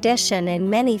a tradition in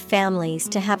many families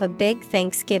to have a big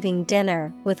Thanksgiving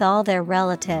dinner with all their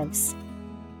relatives.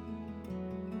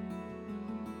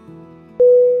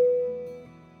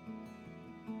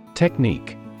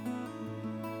 Technique.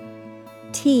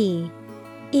 Technique.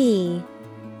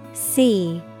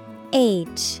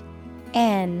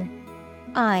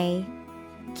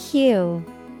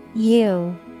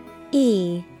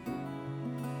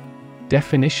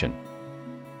 Definition.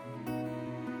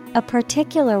 A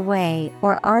particular way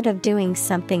or art of doing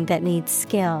something that needs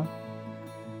skill.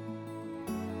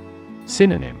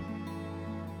 Synonym.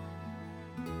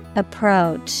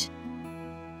 Approach,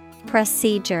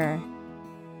 procedure,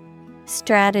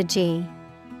 strategy.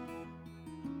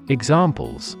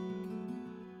 Examples.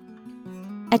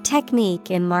 A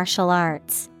technique in martial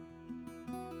arts.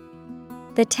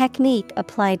 The technique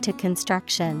applied to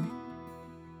construction.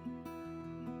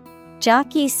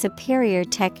 Jockey's superior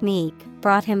technique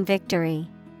brought him victory.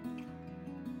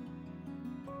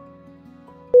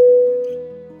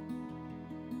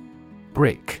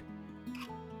 Brick.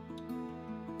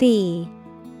 B-R-I-C-K.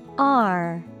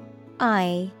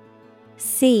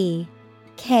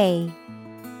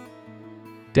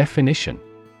 Definition.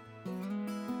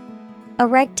 A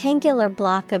rectangular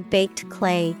block of baked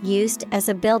clay used as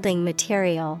a building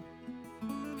material.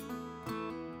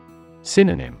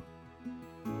 Synonym.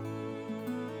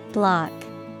 Block,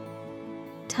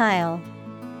 tile,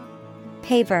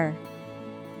 paver.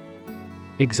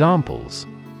 Examples.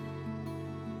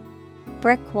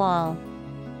 Brick wall.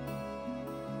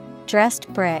 Dressed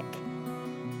brick.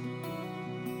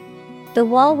 The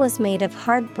wall was made of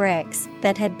hard bricks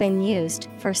that had been used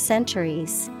for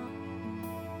centuries.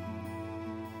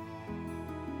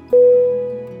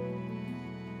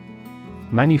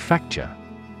 Manufacture.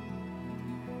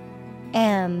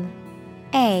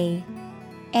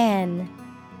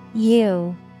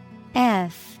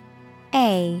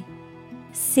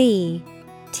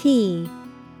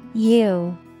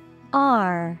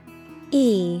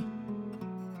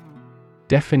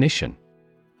 Definition.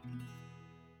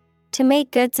 To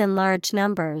make goods in large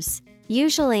numbers,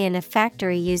 usually in a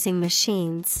factory using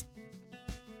machines.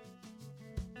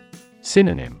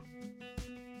 Synonym.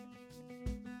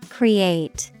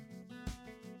 Create,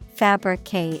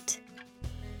 fabricate,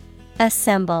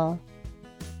 assemble.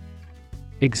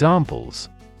 Examples.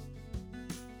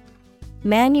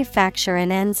 Manufacture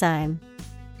an enzyme.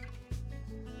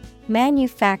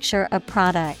 Manufacture a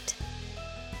product.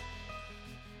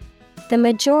 The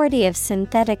majority of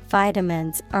synthetic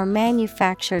vitamins are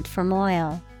manufactured from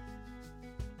oil.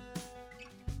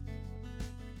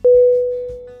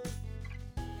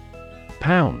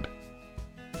 Pound.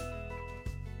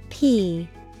 P-O-U-N-D.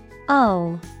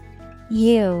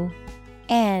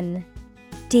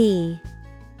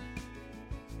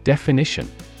 Definition.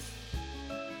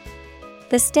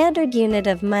 The standard unit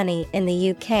of money in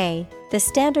the UK, the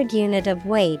standard unit of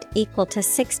weight equal to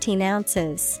 16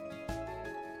 ounces.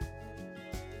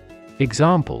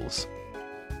 Examples.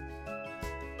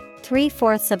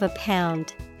 3/4 of a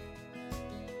pound.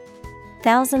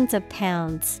 Thousands of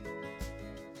pounds.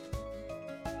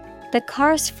 The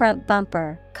car's front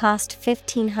bumper cost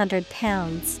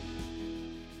 £1,500.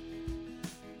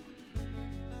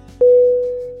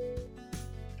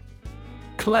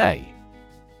 Clay.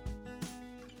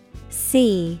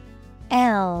 C-L-A-Y.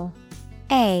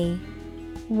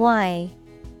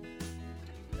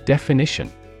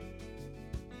 Definition.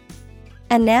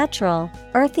 A natural,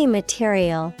 earthy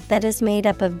material that is made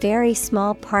up of very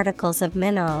small particles of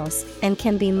minerals and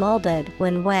can be molded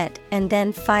when wet and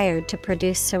then fired to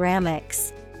produce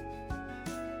ceramics.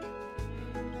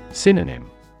 Synonym.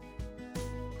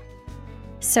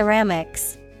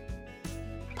 Ceramics,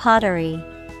 pottery,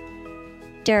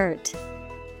 dirt.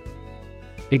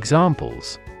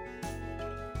 Examples: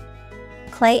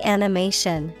 Clay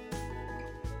animation.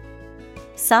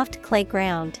 Soft clay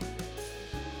ground.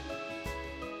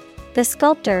 The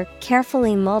sculptor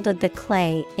carefully molded the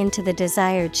clay into the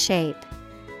desired shape.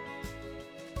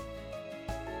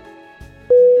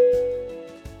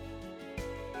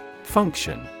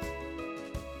 Function.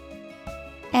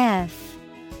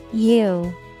 F-U-N-C-T-I-O-N.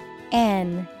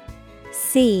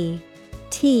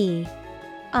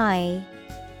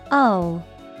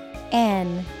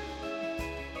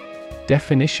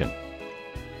 Definition: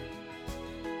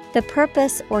 the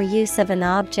purpose or use of an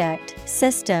object,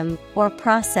 system, or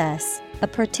process, a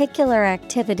particular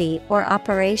activity or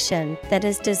operation that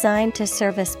is designed to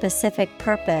serve a specific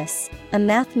purpose, a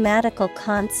mathematical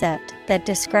concept that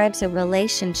describes a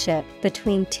relationship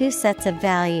between two sets of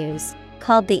values,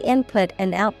 called the input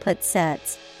and output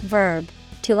sets. Verb: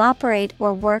 to operate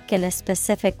or work in a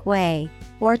specific way,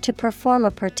 or to perform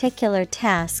a particular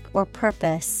task or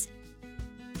purpose.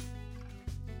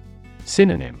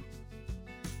 Synonym: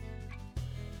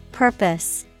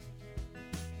 purpose,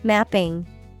 mapping,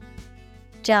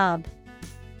 job.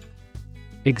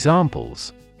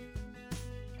 Examples: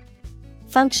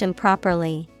 function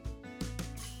properly,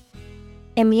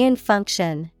 immune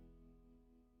function.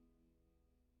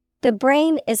 The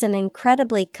brain is an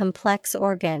incredibly complex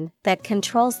organ that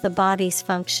controls the body's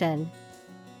function.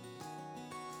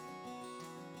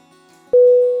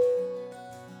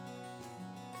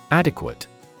 Adequate.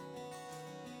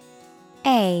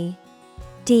 A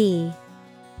D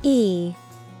E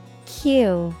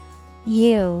Q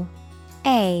U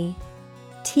A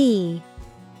T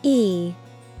E.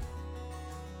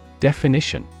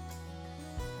 Definition: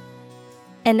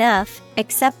 enough,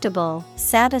 acceptable,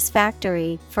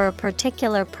 satisfactory for a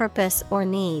particular purpose or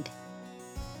need.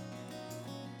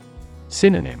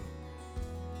 Synonym: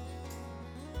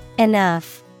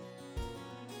 enough,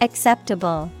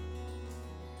 acceptable,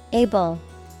 able.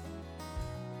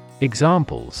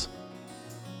 Examples: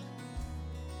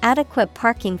 adequate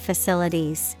parking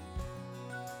facilities.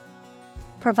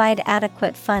 Provide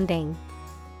adequate funding.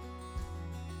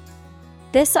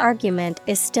 This argument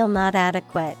is still not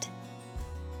adequate.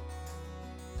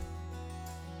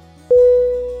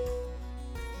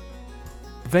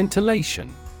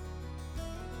 Ventilation.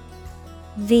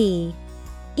 V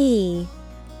E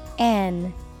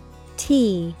N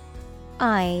T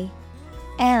I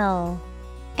L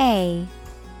A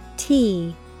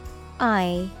T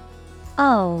I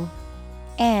O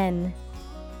N.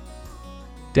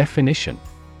 Definition: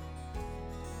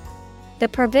 the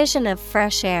provision of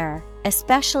fresh air,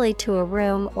 especially to a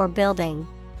room or building.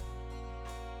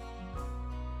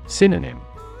 Synonym: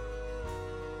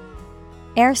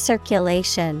 air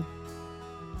circulation,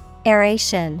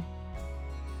 aeration,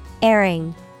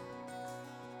 airing.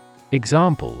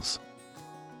 Examples: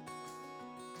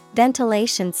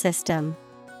 ventilation system.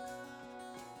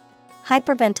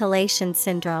 Hyperventilation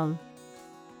syndrome.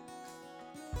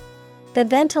 The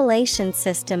ventilation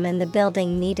system in the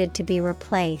building needed to be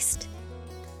replaced.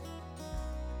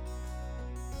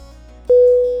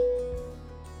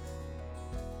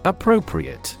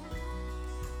 Appropriate.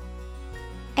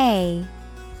 A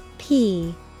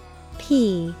P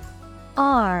P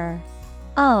R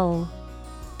O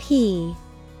P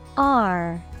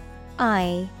R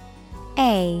I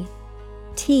A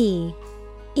T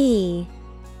E.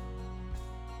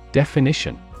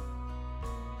 Definition: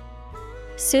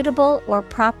 suitable or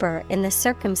proper in the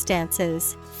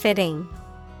circumstances, fitting.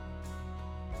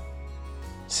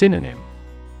 Synonym: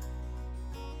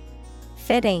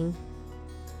 fitting,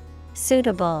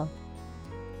 suitable,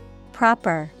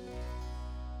 proper.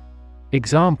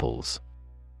 Examples: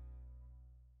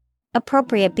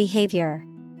 appropriate behavior,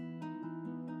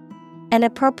 an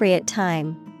appropriate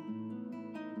time.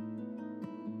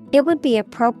 It would be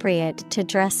appropriate to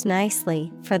dress nicely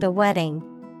for the wedding.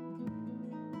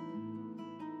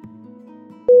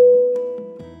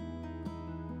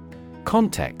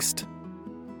 Context.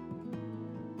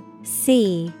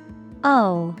 C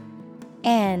O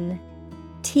N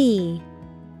T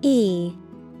E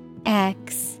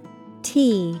X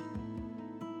T.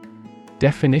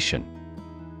 Definition: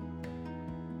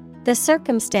 the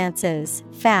circumstances,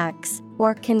 facts,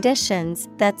 or conditions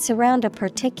that surround a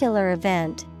particular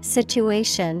event,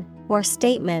 situation, or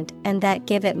statement and that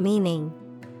give it meaning.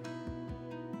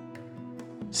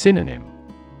 Synonym: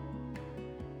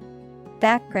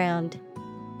 background,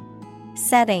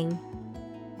 setting,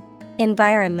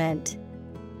 environment.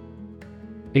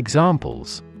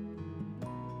 Examples: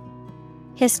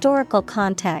 historical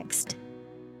context,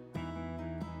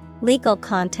 legal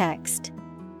context.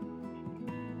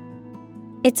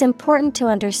 It's important to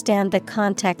understand the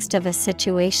context of a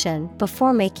situation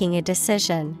before making a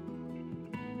decision.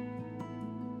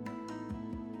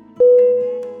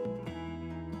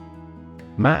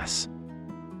 Mass.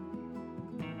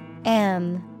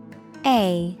 M-A-S-S.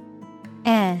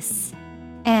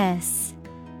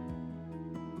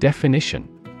 Definition: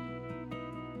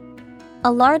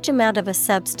 a large amount of a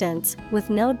substance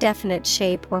with no definite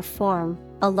shape or form,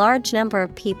 a large number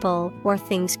of people or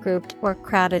things grouped or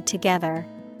crowded together.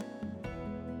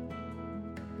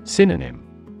 Synonym: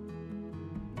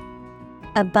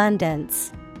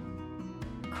 abundance,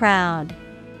 crowd,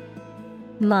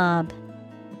 mob.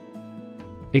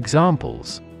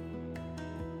 Examples: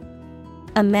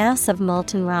 a mass of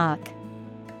molten rock,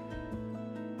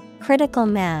 critical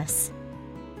mass.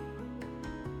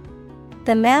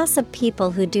 The mass of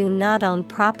people who do not own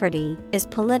property is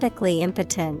politically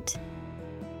impotent.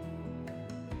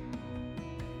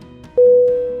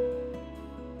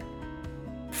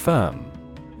 Firm.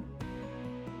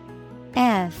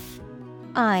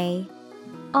 F-I-R-M.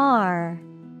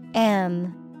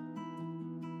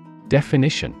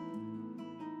 Definition: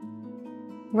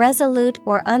 resolute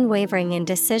or unwavering in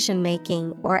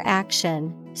decision-making or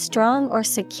action, strong or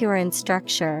secure in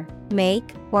structure,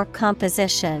 make or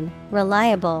composition,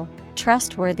 reliable,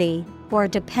 trustworthy, or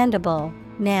dependable.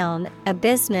 Noun, a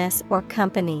business or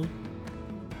company.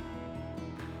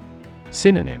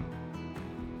 Synonym: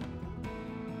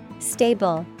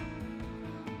 stable,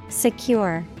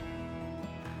 secure,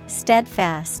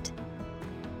 steadfast.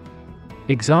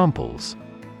 Examples: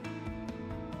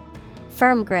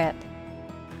 firm grip,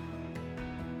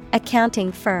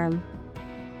 accounting firm.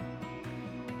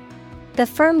 The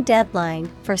firm deadline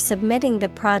for submitting the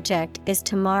project is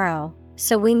tomorrow,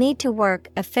 so we need to work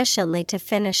efficiently to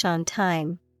finish on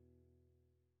time.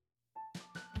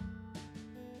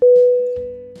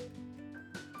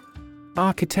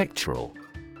 Architectural.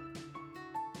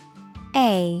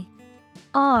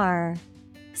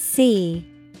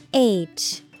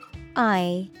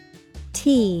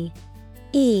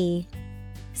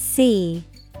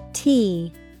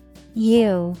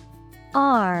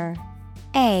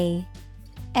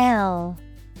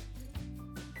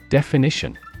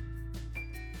 Definition: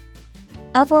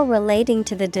 of or relating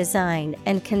to the design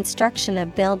and construction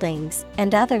of buildings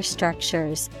and other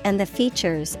structures and the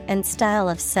features and style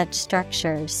of such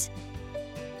structures.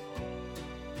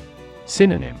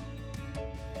 Synonym: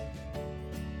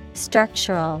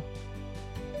 structural,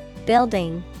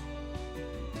 building,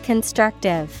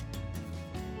 constructive.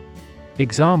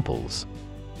 Examples: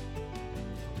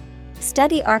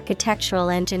 study architectural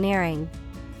engineering.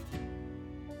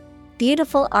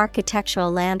 Beautiful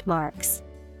architectural landmarks.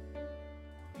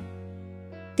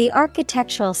 The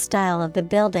architectural style of the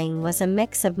building was a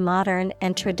mix of modern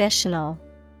and traditional.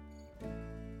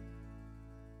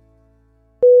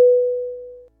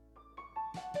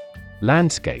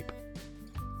 Landscape.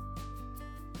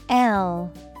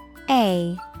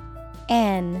 L-A-N-D-S-C-A-P-E.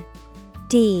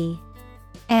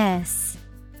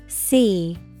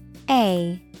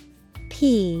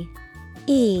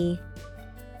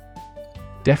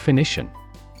 Definition: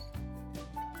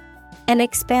 an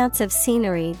expanse of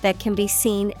scenery that can be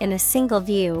seen in a single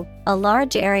view, a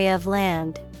large area of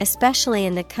land, especially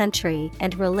in the country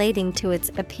and relating to its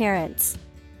appearance.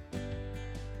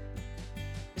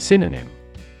 Synonym: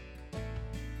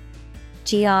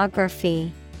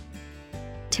 geography,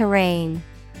 terrain,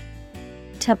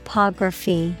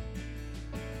 topography.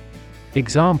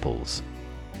 Examples: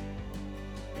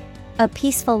 a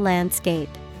peaceful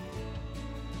landscape,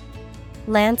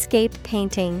 landscape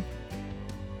painting.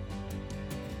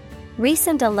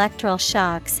 Recent electoral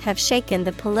shocks have shaken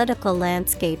the political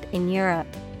landscape in Europe.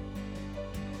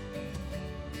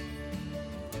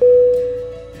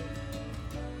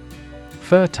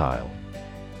 Fertile.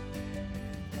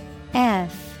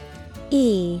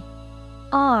 F-E-R-T-I-L-E.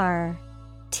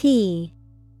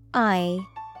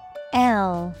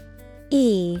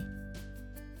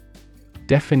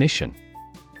 Definition: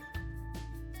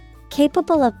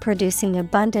 capable of producing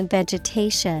abundant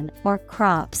vegetation or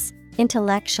crops,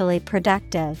 intellectually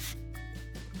productive.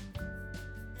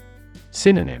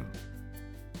 Synonym: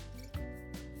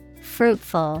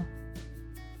 fruitful,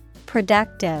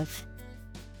 productive,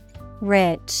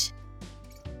 rich.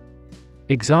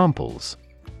 Examples: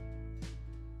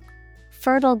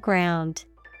 fertile ground,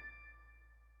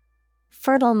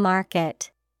 fertile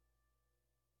market.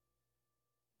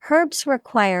 Herbs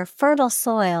require fertile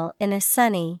soil in a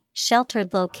sunny,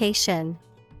 sheltered location.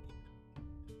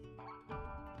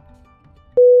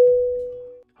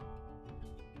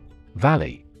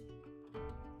 Valley.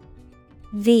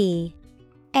 V-A-L-L-E.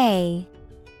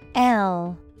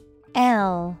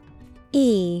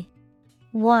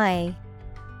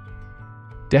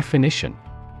 Definition: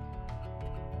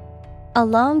 a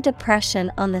long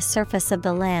depression on the surface of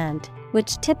the land,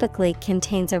 which typically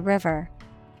contains a river.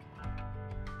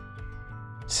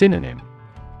 Synonym: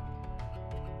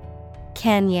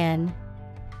 Canyon,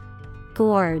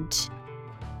 gorge,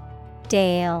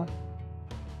 dale.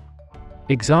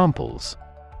 Examples: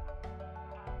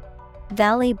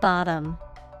 Valley bottom,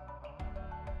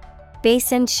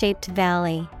 basin-shaped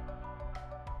valley.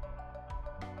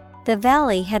 The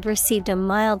valley had received a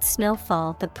mild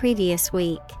snowfall the previous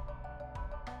week.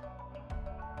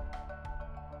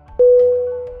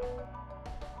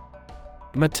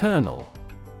 Maternal.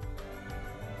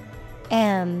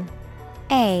 M-A-T-E-R-N-A-L.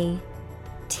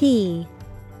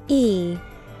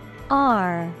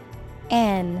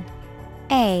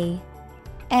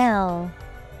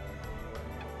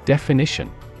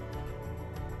 Definition: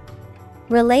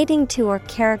 relating to or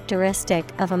characteristic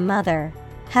of a mother,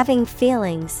 having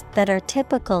feelings that are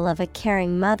typical of a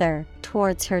caring mother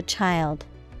towards her child.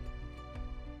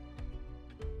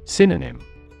 Synonym: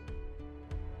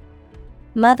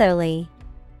 motherly,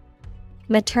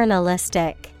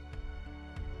 maternalistic,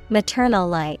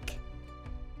 maternal-like.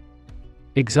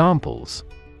 Examples: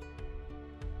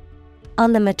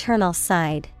 on the maternal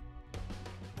side,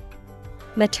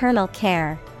 maternal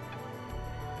care.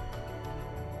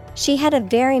 She had a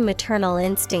very maternal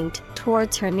instinct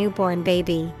towards her newborn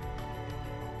baby.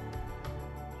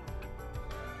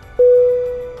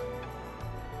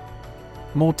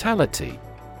 Mortality.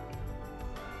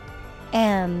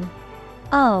 M-O-R-T-A-L-I-T-Y.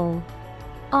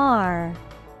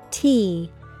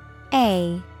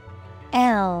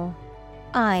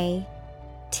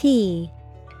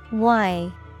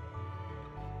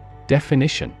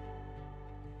 Definition: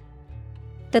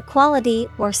 the quality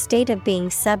or state of being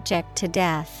subject to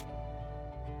death.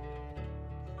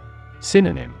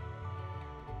 Synonym: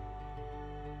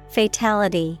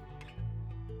 fatality.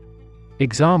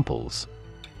 Examples: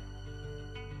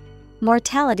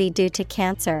 mortality due to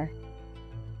cancer,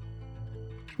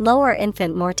 lower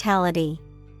infant mortality.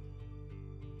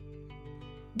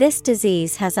 This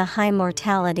disease has a high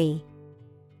mortality.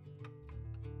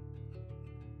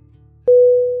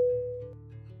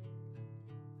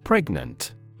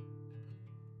 Pregnant.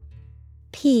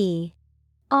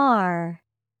 P-R-E-G-N-A-N-T.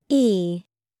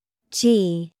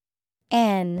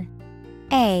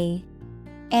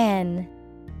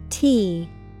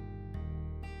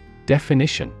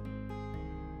 Definition: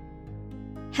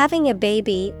 having a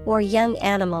baby or young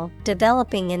animal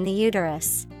developing in the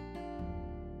uterus.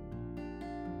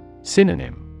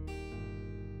 Synonym: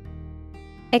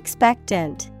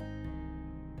 expectant.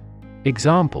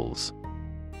 Examples: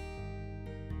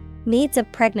 needs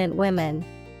of pregnant women.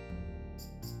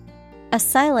 A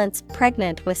silence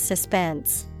pregnant with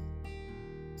suspense.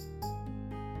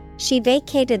 She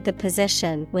vacated the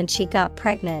position when she got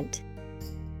pregnant.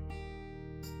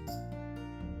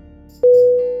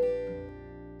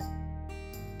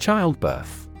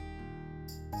 Childbirth.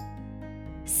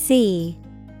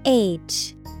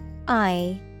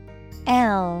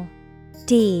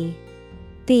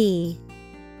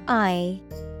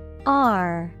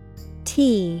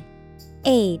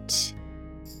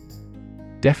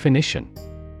 Definition: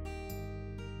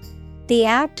 the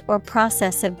act or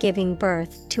process of giving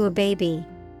birth to a baby.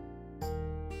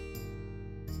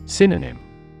 Synonym: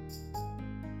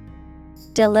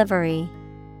 delivery,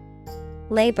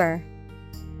 labor,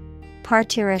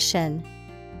 parturition.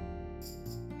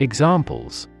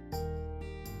 Examples: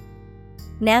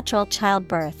 natural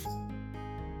childbirth,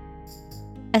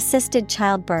 assisted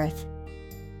childbirth.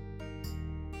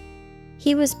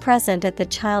 He was present at the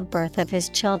childbirth of his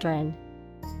children.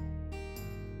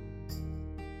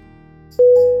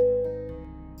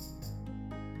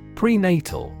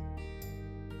 Prenatal.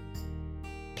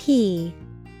 P-R-E-N-A-T-A-L.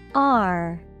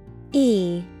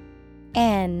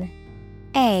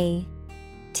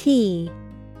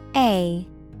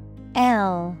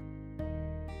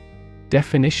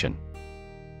 Definition: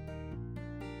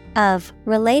 of,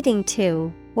 relating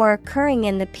to, or occurring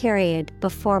in the period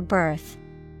before birth.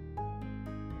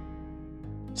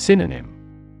 Synonym: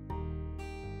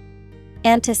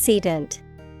 antecedent,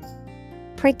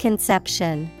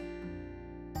 preconception,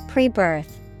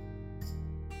 prebirth.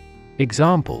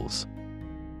 Examples: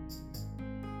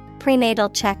 prenatal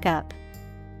checkup,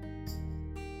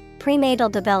 prenatal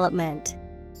development.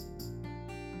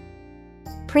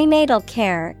 Prenatal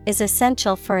care is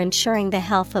essential for ensuring the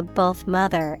health of both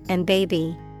mother and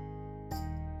baby.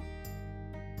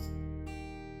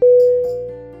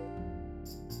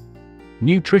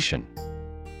 Nutrition.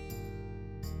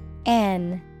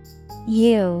 N-U-T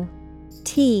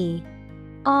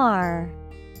R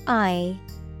I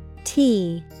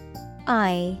T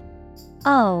I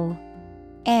O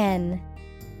N.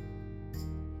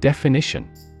 Definition: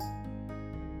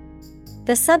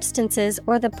 the substances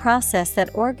or the process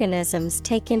that organisms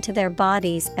take into their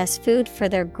bodies as food for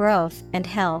their growth and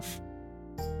health.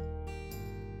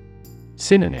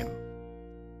 Synonym: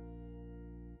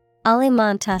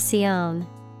 Alimentación,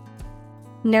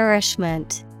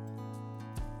 nourishment,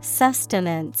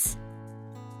 sustenance.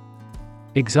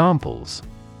 Examples: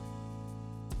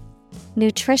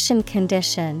 nutrition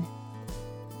condition,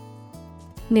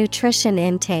 nutrition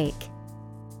intake.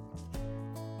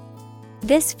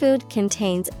 This food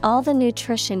contains all the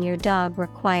nutrition your dog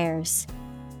requires.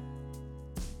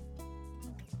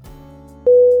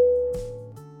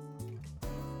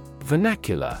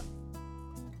 Vernacular.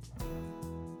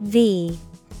 V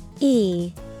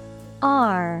E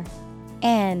R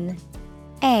N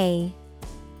A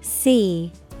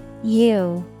C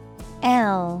U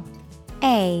L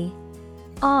A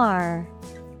R.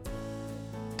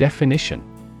 Definition: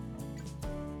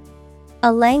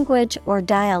 a language or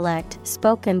dialect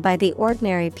spoken by the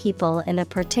ordinary people in a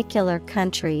particular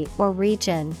country or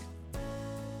region.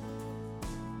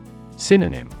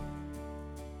 Synonym: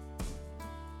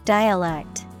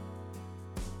 dialect,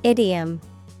 idiom,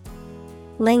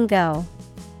 lingo.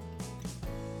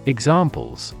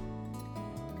 Examples: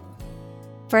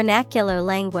 vernacular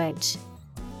language,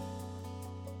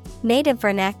 native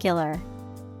vernacular.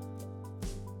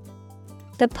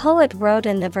 The poet wrote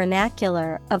in the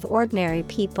vernacular of ordinary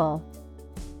people.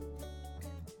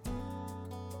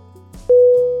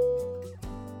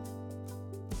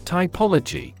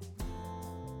 Typology.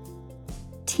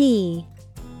 T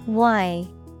Y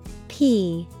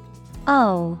P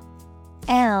O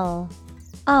L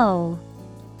O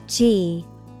G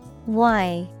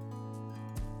Y.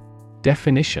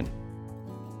 Definition: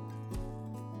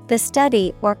 the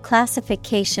study or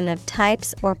classification of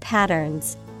types or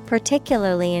patterns,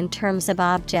 particularly in terms of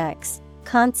objects,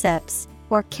 concepts,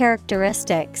 or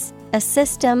characteristics, a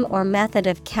system or method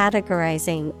of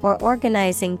categorizing or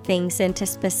organizing things into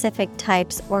specific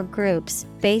types or groups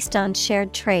based on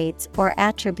shared traits or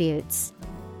attributes.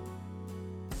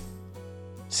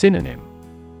 Synonym: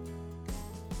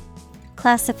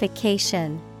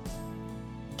 classification,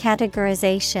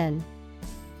 categorization,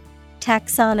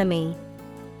 taxonomy.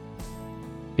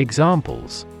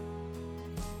 Examples: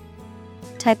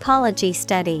 typology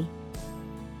study,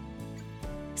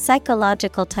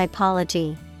 psychological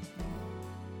typology.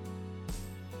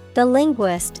 The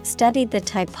linguist studied the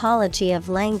typology of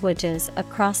languages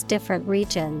across different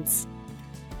regions.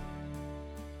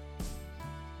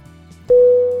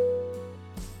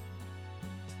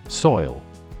 Soil.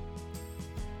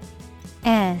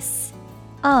 S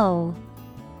O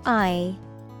I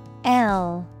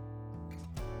L.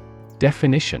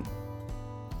 Definition: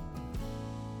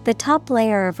 the top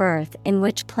layer of earth in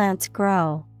which plants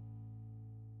grow.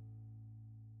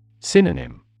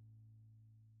 Synonym: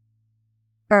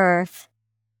 earth,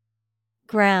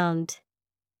 ground,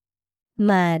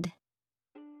 mud.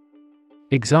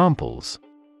 Examples: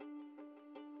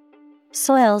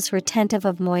 soils retentive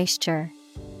of moisture,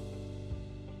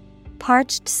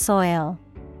 parched soil.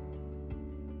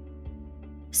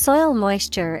 Soil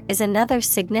moisture is another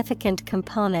significant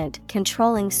component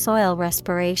controlling soil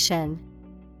respiration.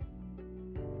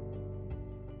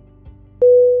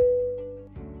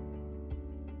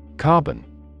 Carbon.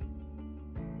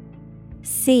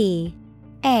 C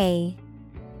A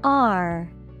R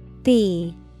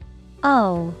B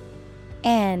O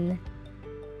N.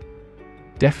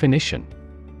 Definition: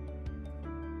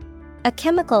 a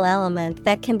chemical element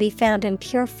that can be found in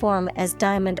pure form as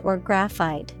diamond or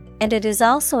graphite, and it is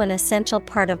also an essential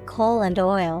part of coal and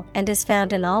oil and is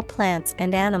found in all plants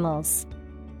and animals.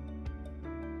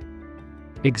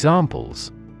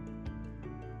 Examples: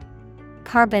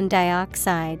 carbon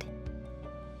dioxide,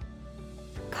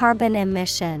 carbon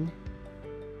emission.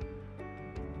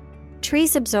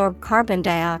 Trees absorb carbon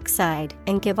dioxide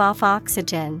and give off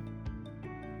oxygen.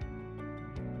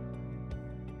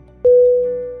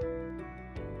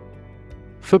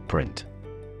 Footprint.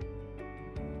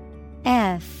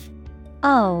 F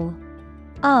O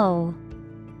O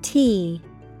T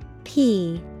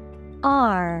P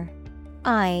R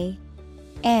I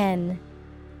N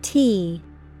T.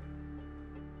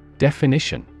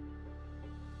 Definition: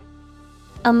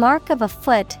 a mark of a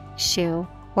foot, shoe,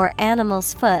 or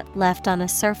animal's foot left on a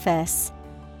surface.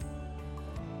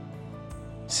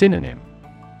 Synonym: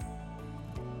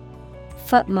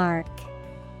 footmark,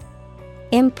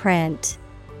 imprint,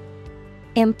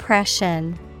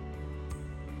 impression.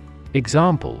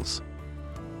 Examples: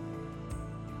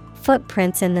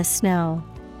 Footprints in the snow.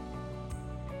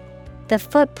 The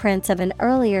footprints of an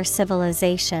earlier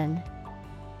civilization.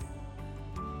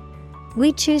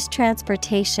 We choose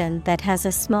transportation that has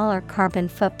a smaller carbon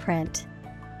footprint.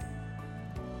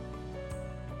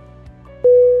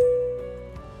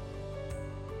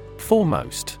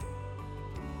 Foremost.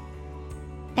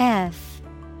 F-O-R-E-M-O-S-T.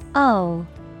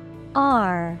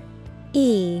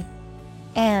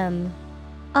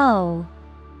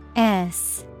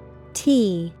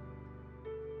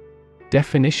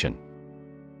 Definition.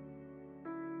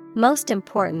 Most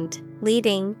important,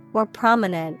 leading, or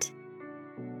prominent.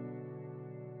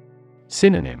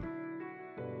 Synonym.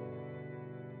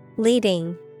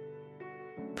 Leading,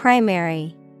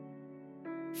 primary,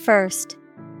 first.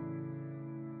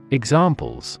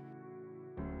 Examples.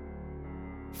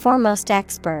 Foremost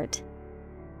expert.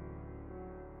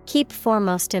 Keep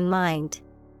foremost in mind.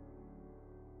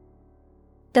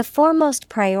 The foremost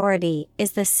priority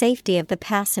is the safety of the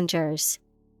passengers.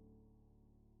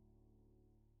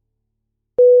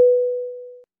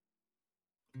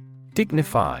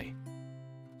 Dignify.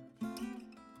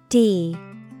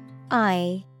 D-I-G-N-I-F-Y.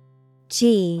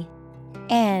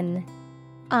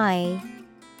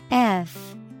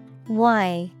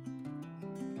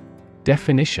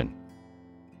 Definition.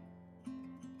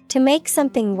 To make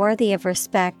something worthy of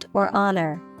respect or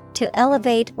honor, to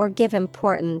elevate or give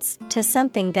importance to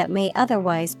something that may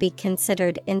otherwise be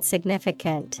considered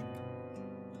insignificant.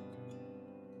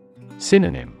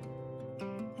 Synonym.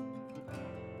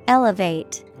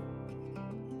 Elevate,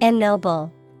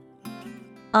 ennoble,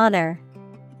 honor.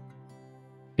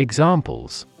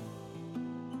 Examples.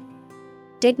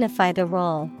 Dignify the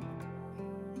role.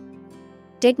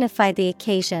 Dignify the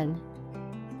occasion.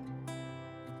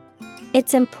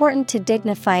 It's important to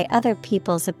dignify other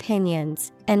people's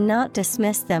opinions and not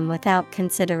dismiss them without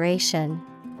consideration.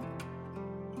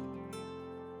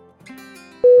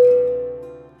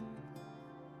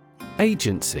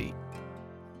 Agency.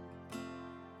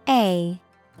 A-G-E-N-C-Y.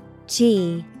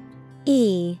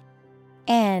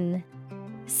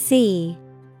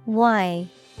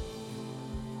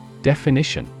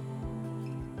 Definition.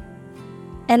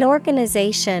 An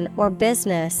organization or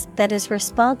business that is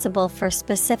responsible for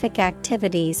specific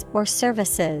activities or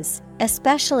services,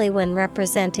 especially when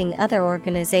representing other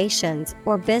organizations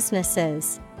or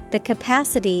businesses. The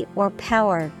capacity or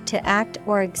power to act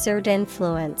or exert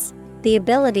influence, the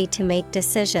ability to make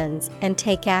decisions and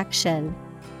take action.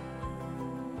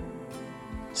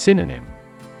 Synonym.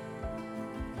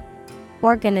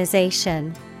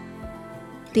 Organization,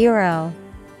 bureau,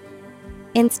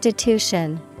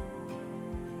 institution.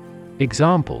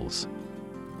 Examples.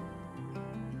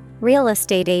 Real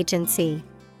estate agency.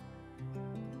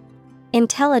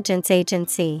 Intelligence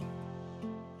agency.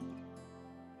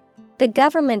 The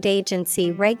government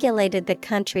agency regulated the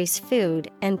country's food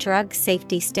and drug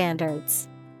safety standards.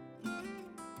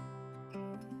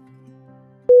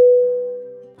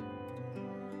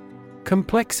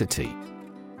 Complexity.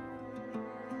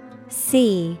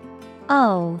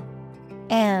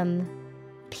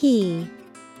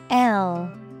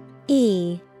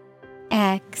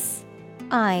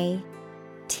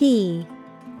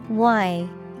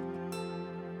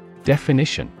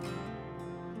 Definition.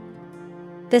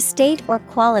 The state or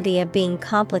quality of being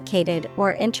complicated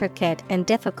or intricate and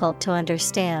difficult to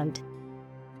understand.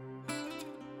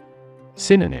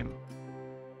 Synonym.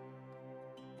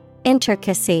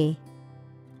 Intricacy,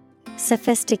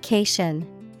 sophistication,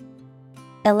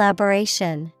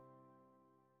 elaboration.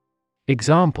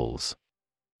 Examples.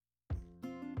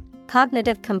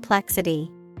 Cognitive complexity.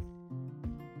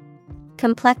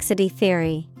 Complexity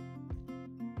theory.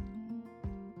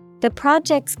 The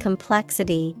project's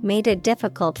complexity made it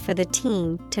difficult for the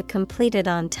team to complete it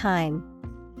on time.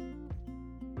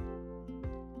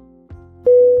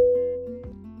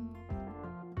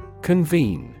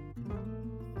 Convene.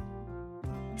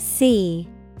 C-O-N-V-E-N-E.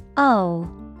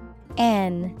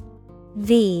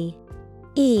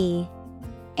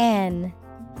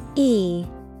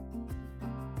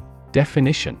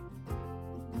 Definition.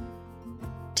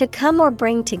 To come or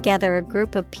bring together a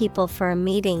group of people for a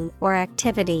meeting or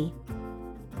activity.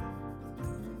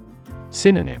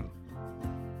 Synonym.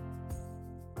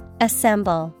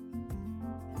 Assemble,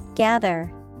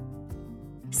 gather,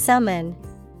 summon.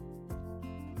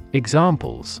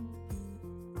 Examples.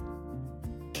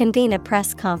 Convene a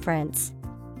press conference.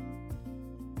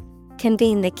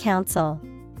 Convene the council.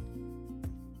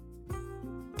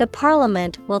 The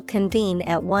Parliament will convene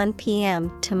at 1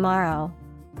 p.m. tomorrow.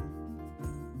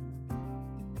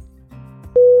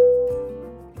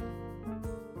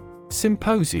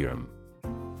 Symposium.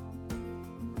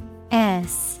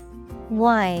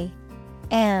 S-Y-M-P-O-S-I-U-M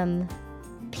M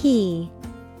P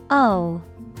O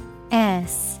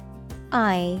S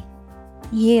I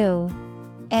U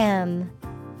M.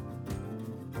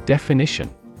 Definition: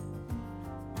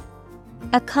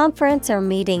 A conference or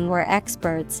meeting where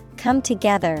experts come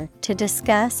together to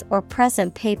discuss or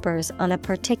present papers on a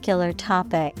particular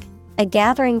topic. A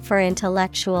gathering for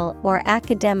intellectual or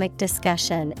academic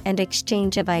discussion and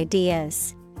exchange of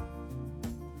ideas.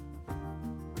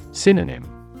 Synonym: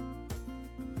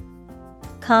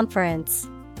 Conference,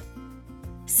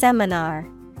 seminar,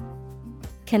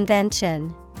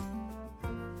 convention.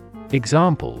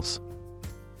 Examples: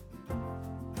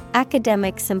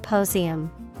 Academic symposium,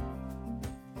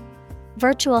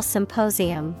 virtual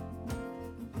symposium.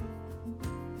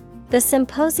 The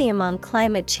symposium on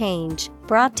climate change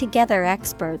brought together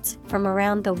experts from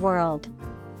around the world.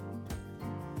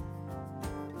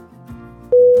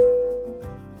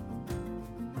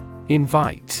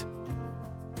 Invite.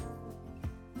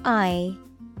 I-N-V-I-T-E.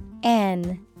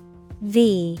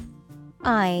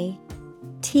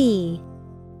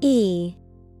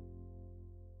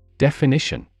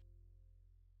 Definition: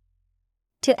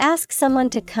 To ask someone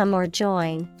to come or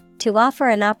join, to offer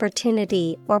an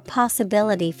opportunity or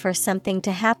possibility for something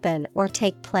to happen or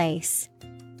take place.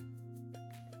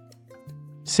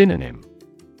 Synonym: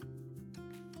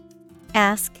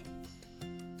 Ask,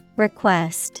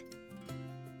 request,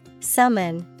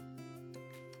 summon.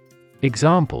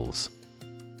 Examples: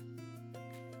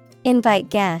 Invite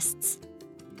guests.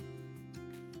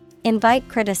 Invite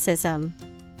criticism.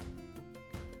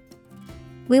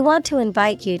 We want to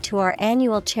invite you to our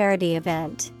annual charity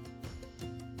event.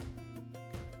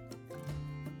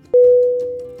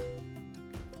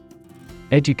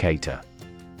 Educator.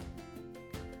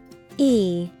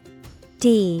 E-D-U-C-A-T-O-R.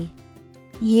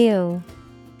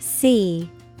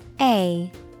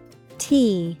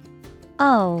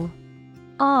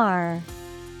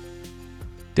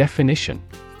 Definition: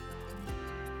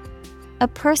 A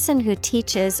person who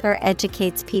teaches or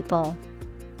educates people.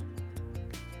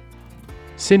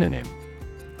 Synonym: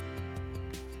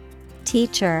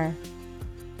 Teacher,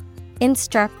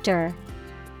 instructor,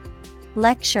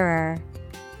 lecturer.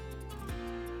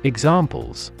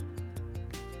 Examples: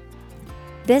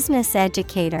 Business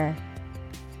educator.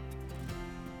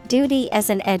 Duty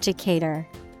as an educator.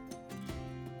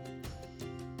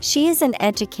 She is an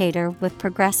educator with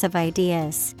progressive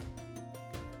ideas.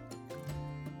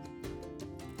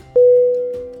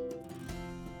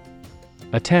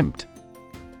 Attempt.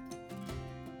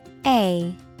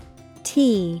 A-T-T-E-M-P-T.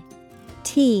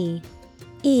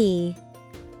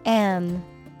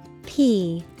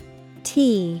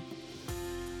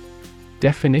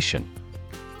 Definition: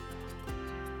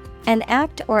 An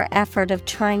act or effort of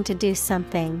trying to do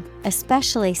something,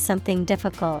 especially something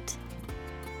difficult.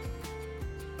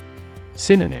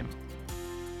 Synonym: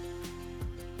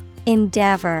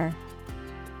 Endeavor,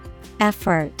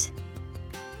 effort,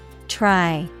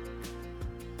 try.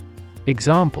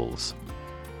 Examples: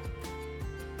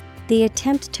 The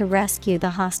attempt to rescue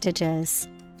the hostages.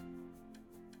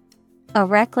 A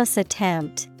reckless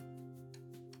attempt.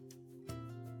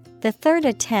 The third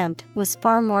attempt was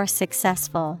far more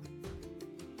successful.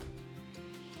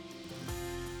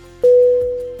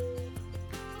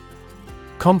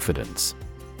 Confidence.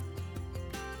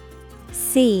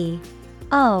 C-O-N-F-I-D-E-N-C-E.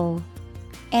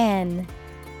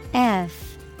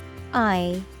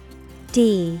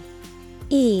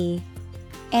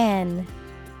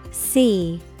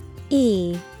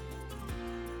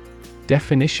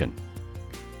 Definition: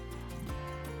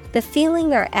 The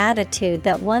feeling or attitude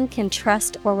that one can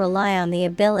trust or rely on the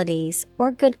abilities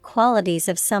or good qualities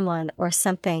of someone or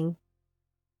something.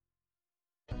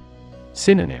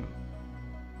 Synonym: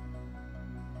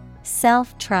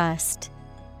 Self-trust,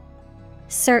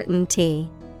 certainty,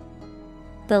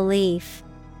 belief.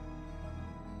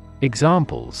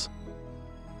 Examples: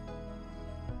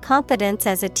 Confidence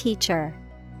as a teacher.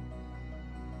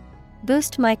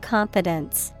 Boost my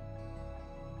confidence.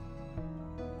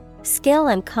 Skill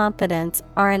and competence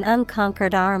are an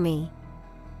unconquered army.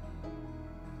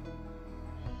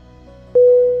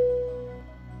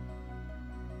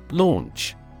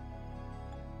 Launch.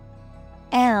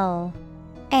 L-A-U-N-C-H.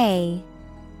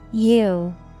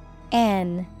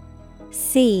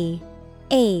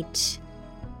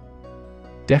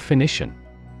 Definition: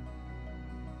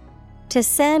 To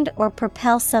send or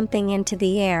propel something into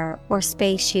the air or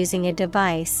space using a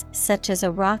device such as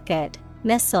a rocket,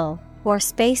 missile, or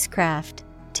spacecraft,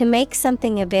 to make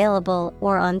something available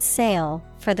or on sale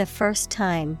for the first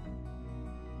time.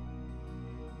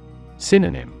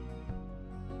 Synonym: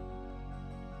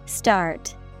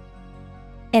 Start,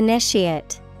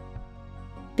 initiate,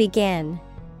 begin.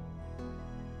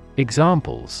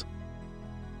 Examples: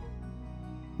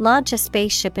 launch a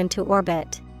spaceship into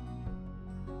orbit.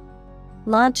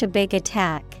 Launch a big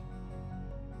attack.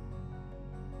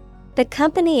 The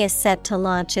company is set to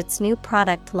launch its new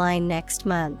product line next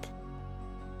month.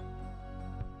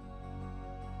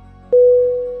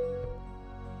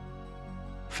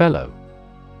 Fellow.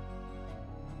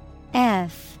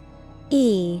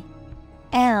 F-E-L-L-O-W.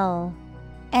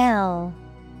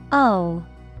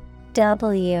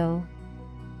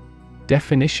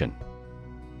 Definition: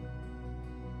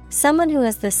 someone who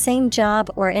has the same job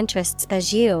or interests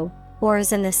as you, or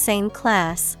is in the same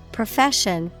class,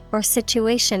 profession, or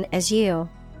situation as you.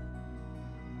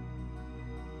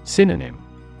 Synonym: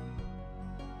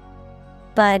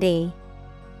 buddy,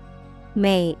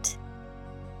 mate,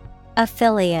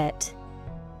 affiliate.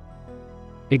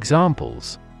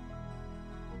 Examples: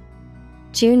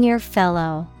 junior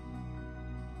fellow,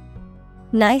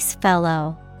 nice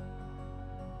fellow.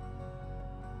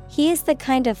 He is the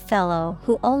kind of fellow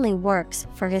who only works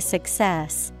for his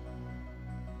success.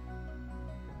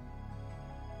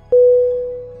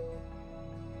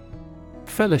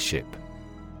 Fellowship.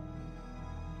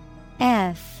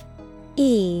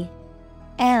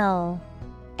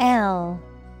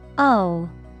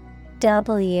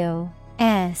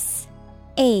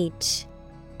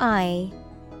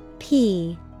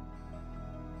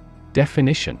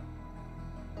 Definition: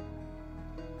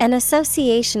 an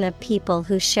association of people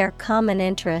who share common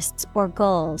interests or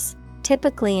goals,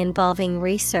 typically involving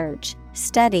research,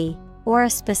 study, or a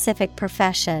specific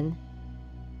profession.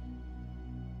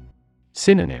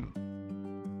 Synonym: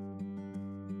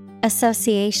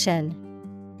 association,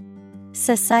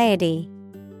 society,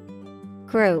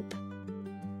 group.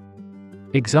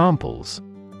 Examples: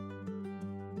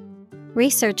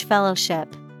 research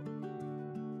fellowship,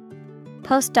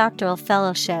 postdoctoral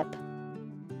fellowship.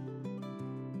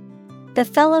 The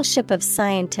Fellowship of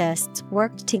Scientists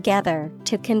worked together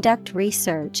to conduct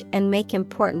research and make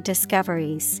important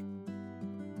discoveries.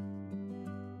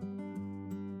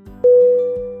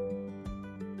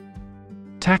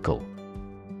 Tackle.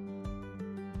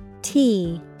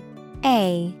 T-A-C-K-L-E.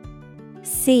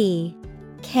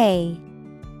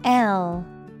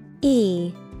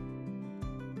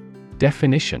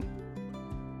 Definition: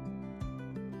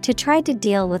 to try to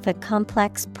deal with a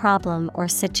complex problem or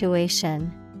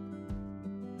situation.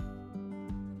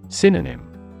 Synonym: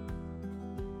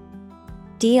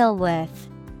 deal with,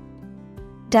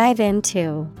 dive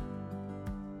into,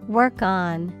 work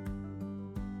on.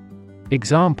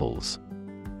 Examples: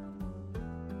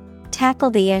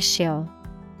 tackle the issue,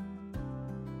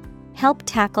 help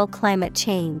tackle climate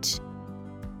change.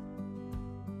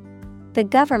 The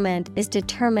government is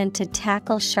determined to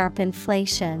tackle sharp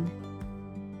inflation.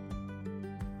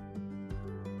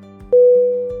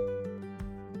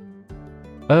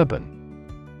 Urban.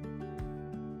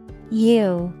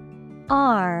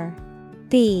 U-R-B-A-N.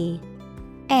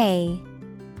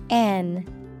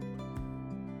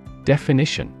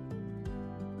 Definition: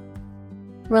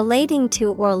 relating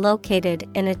to or located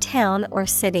in a town or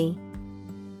city.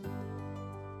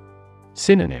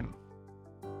 Synonym: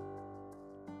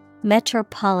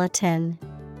 metropolitan,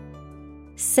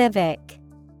 civic.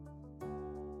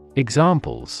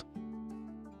 Examples: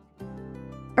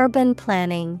 urban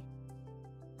planning,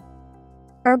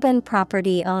 urban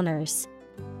property owners.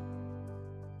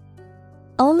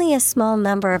 Only a small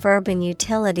number of urban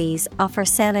utilities offer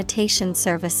sanitation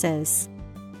services.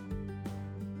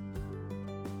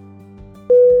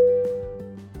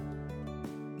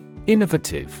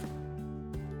 Innovative.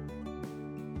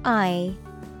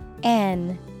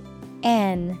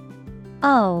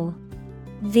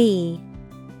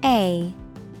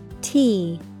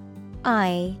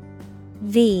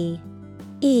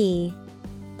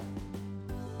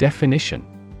 Definition: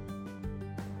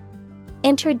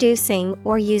 introducing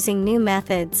or using new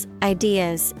methods,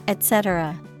 ideas,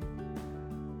 etc.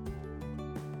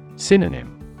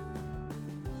 Synonym: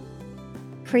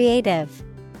 creative,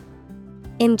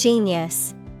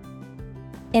 ingenious,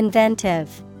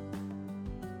 inventive.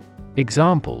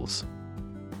 Examples: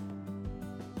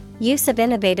 use of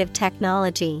innovative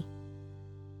technology,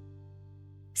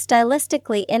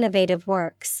 stylistically innovative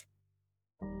works.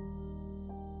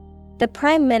 The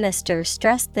Prime Minister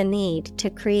stressed the need to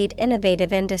create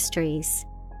innovative industries.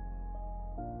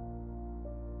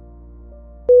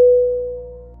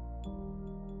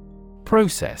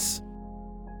 Process.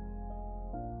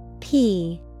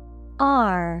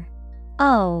 P-R-O-C-E-S-S.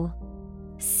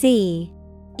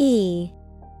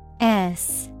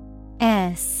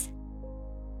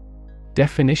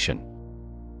 Definition: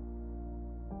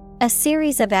 A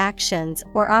series of actions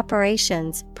or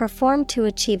operations performed to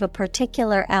achieve a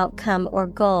particular outcome or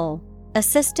goal. A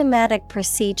systematic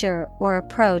procedure or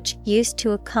approach used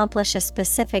to accomplish a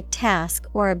specific task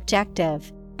or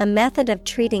objective. A method of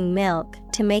treating milk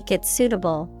to make it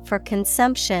suitable for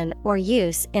consumption or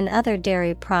use in other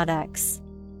dairy products.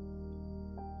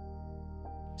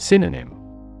 Synonym: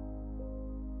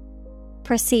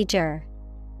 Procedure,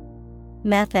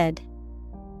 method,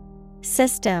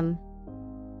 system.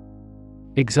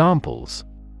 Examples: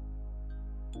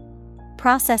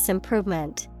 Process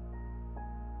improvement,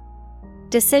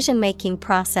 decision-making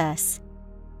process.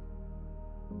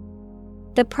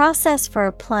 The process for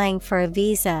applying for a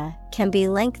visa can be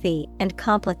lengthy and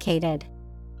complicated.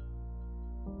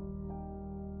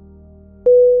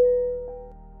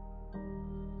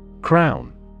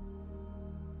 Crown.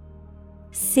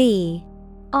 C-R-O-W-N.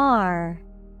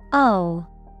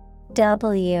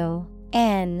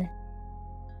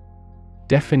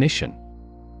 Definition: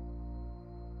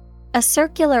 A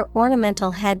circular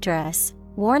ornamental headdress,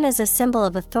 worn as a symbol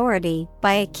of authority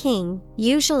by a king,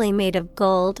 usually made of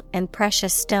gold and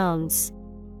precious stones.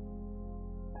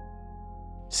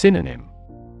 Synonym: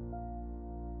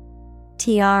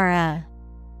 Tiara,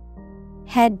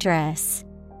 headdress,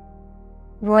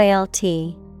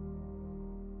 royalty.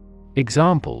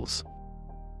 Examples: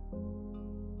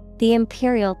 The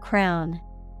imperial crown,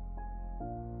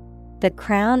 the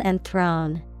crown and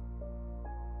throne.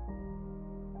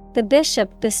 The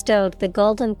bishop bestowed the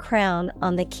golden crown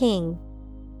on the king.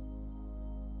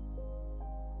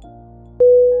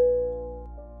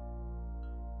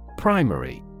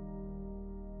 Primary.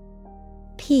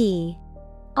 P-R-I-M-A-R-Y.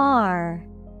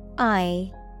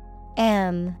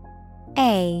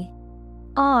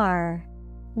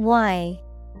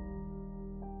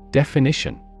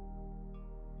 Definition: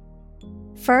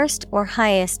 First or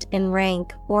highest in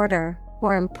rank, order,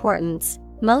 or importance,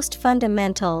 most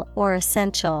fundamental or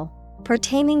essential,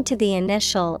 pertaining to the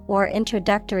initial or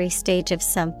introductory stage of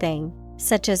something,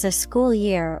 such as a school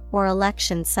year or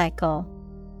election cycle.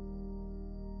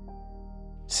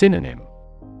 Synonym: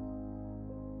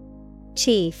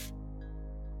 Chief,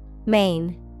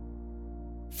 main,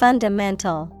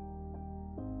 fundamental.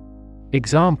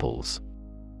 Examples: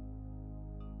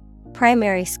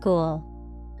 Primary school,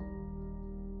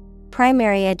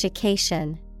 primary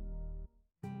education.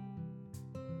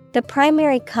 The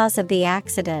primary cause of the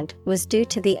accident was due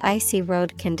to the icy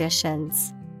road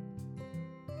conditions.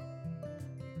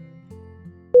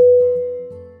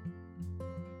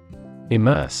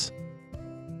 Immerse.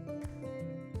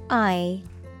 I-M-M-E-R-S-E.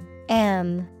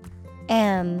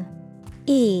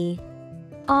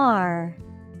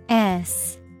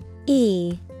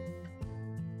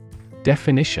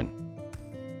 Definition: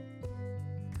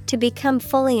 To become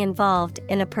fully involved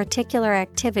in a particular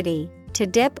activity, to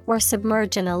dip or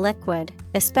submerge in a liquid,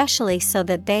 especially so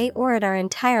that they or it are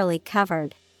entirely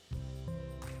covered.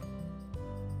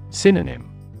 Synonym: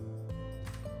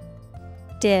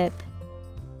 Dip,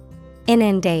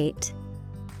 inundate,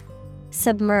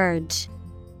 submerge.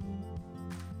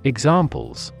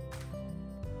 Examples: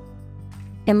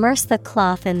 Immerse the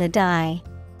cloth in the dye.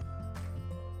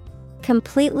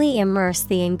 Completely immerse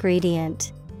the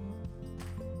ingredient.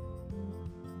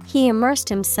 He immersed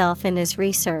himself in his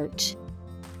research.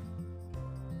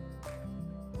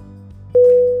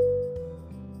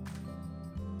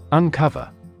 Uncover.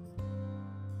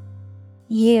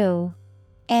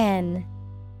 U-N-C-O-V-E-R.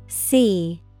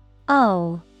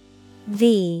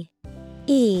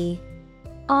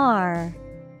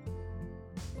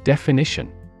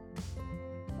 Definition: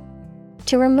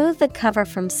 To remove the cover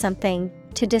from something,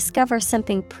 to discover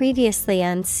something previously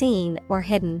unseen or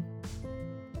hidden.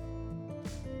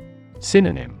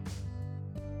 Synonym: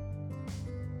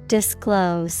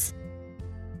 Disclose,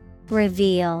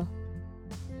 reveal,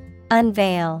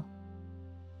 unveil.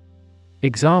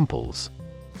 Examples: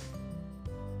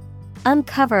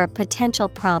 Uncover a potential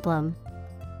problem.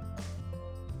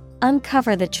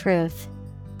 Uncover the truth.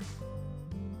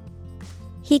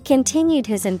 He continued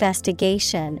his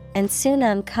investigation and soon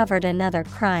uncovered another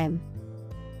crime.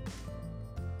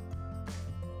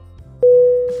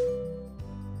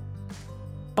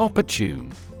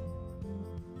 Opportune.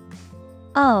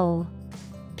 O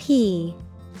P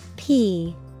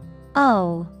P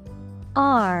O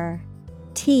R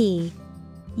T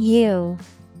U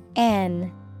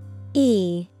N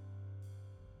E.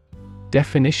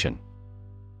 Definition: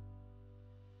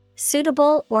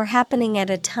 Suitable or happening at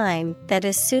a time that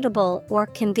is suitable or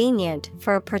convenient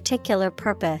for a particular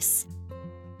purpose.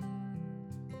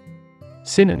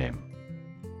 Synonym: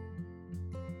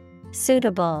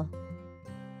 Suitable,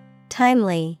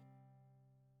 timely,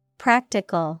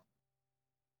 practical.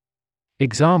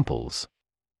 Examples: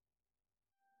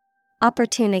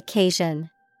 opportune occasion,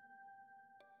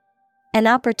 an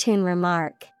opportune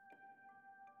remark.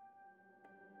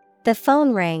 The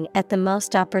phone rang at the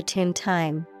most opportune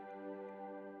time.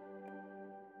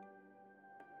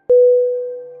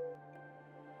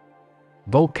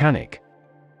 Volcanic.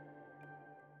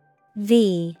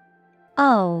 VOLCANIC.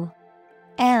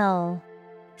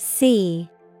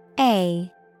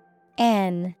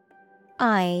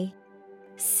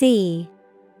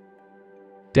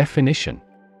 Definition: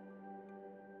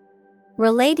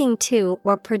 relating to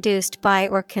or produced by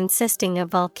or consisting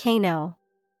of volcano.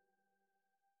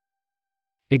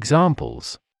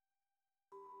 Examples: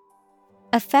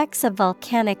 effects of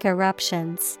volcanic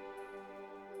eruptions.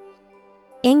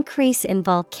 Increase in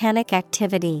volcanic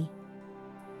activity.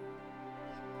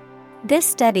 This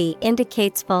study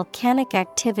indicates volcanic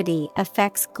activity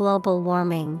affects global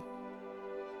warming.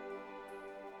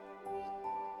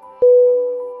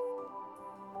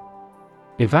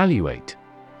 Evaluate.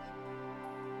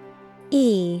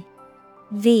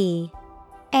 EVALUATE.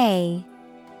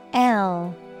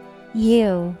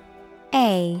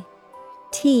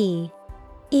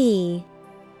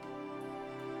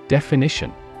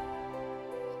 Definition: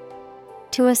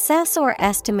 to assess or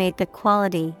estimate the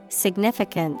quality,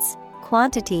 significance,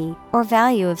 quantity, or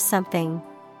value of something.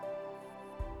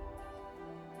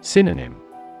 Synonym: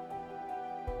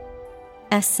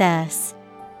 assess,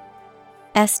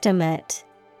 estimate,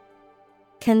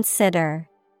 consider.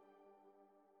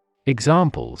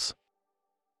 Examples: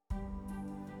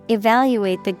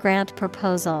 evaluate the grant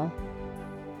proposal.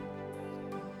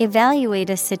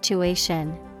 Evaluate a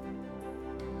situation.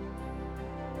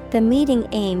 The meeting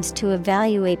aims to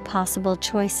evaluate possible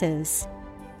choices.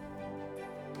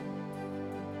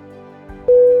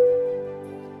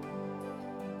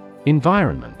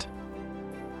 Environment.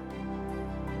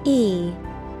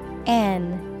 ENVIRONMENT.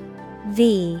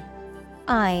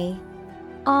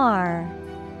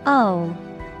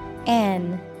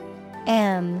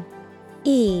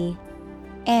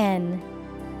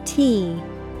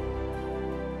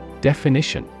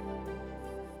 Definition: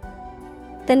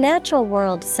 the natural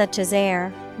world such as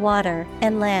air, water,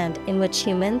 and land in which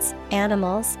humans,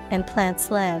 animals, and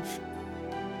plants live.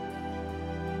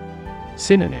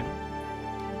 Synonym: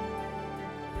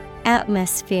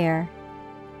 atmosphere,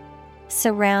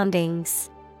 surroundings,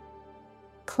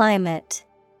 climate.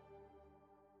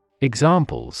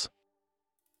 Examples: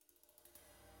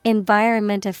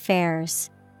 environment affairs.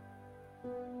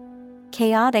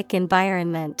 Chaotic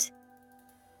environment.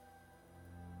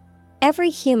 Every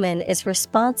human is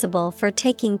responsible for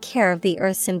taking care of the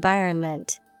Earth's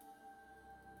environment.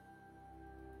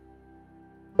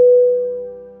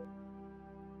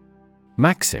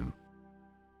 Maxim.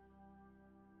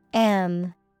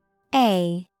 MAXIM.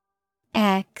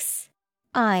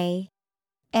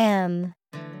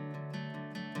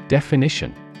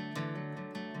 Definition: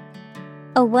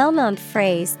 a well-known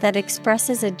phrase that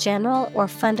expresses a general or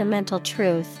fundamental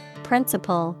truth,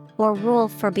 principle, or rule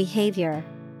for behavior.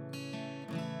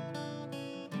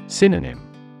 Synonym: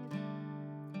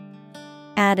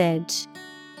 adage,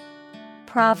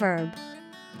 proverb,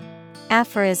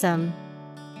 aphorism.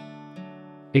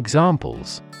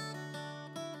 Examples: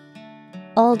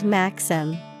 old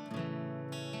maxim.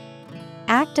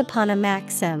 Act upon a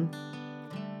maxim.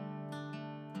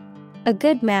 A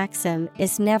good maxim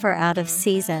is never out of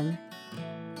season.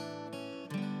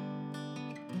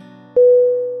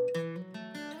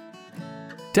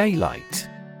 Daylight.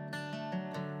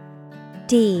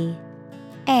 DAYLIGHT.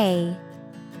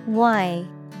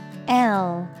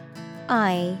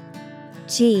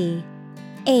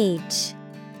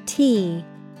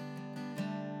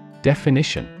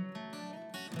 Definition: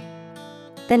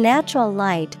 the natural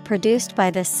light produced by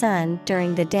the sun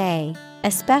during the day,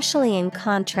 especially in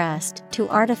contrast to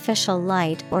artificial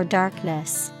light or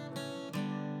darkness.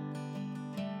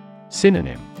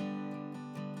 Synonym: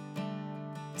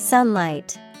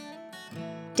 sunlight,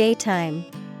 daytime,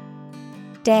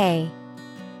 day.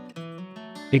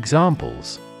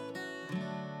 Examples: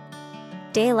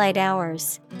 daylight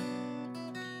hours.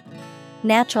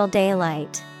 Natural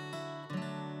daylight.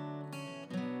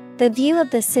 The view of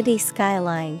the city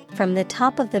skyline from the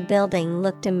top of the building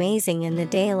looked amazing in the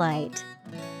daylight.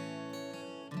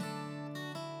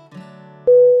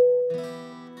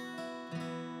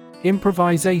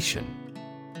 Improvisation.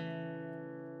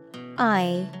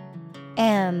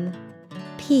 IMPROVISATION.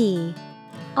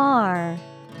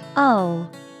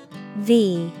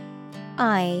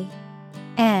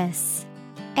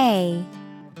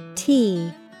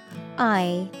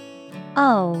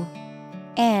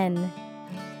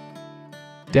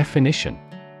 Definition: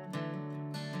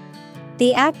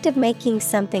 The act of making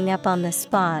something up on the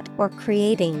spot or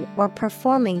creating or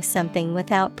performing something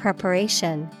without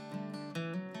preparation.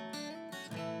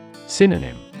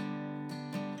 Synonym: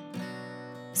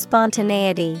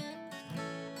 Spontaneity,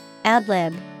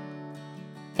 ad-lib,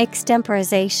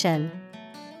 extemporization.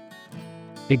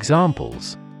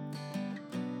 Examples: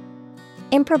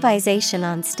 Improvisation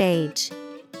on stage.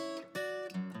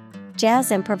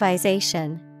 Jazz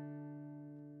improvisation.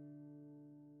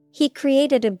 He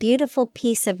created a beautiful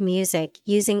piece of music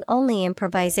using only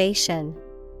improvisation.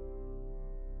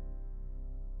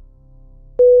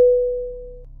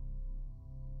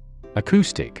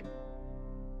 Acoustic.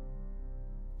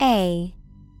 A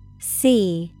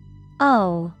C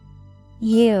O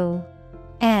U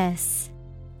S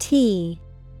T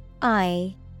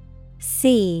I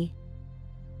C.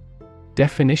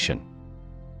 Definition: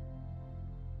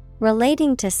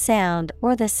 Relating to sound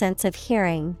or the sense of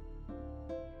hearing.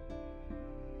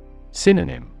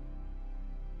 Synonym: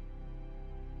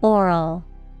 Oral,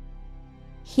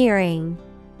 hearing,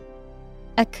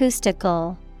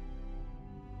 acoustical.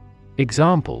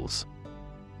 Examples: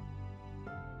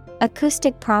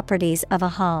 Acoustic properties of a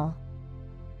hall.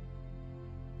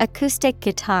 Acoustic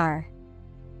guitar.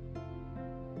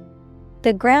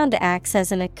 The ground acts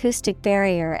as an acoustic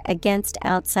barrier against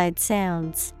outside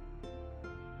sounds.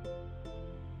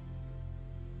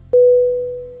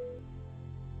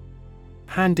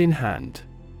 Hand in hand.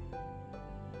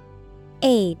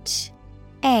 H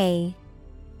A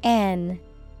N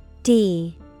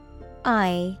D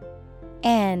I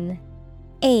N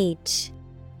H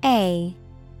A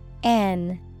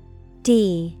N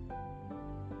D.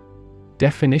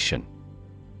 Definition: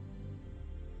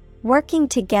 Working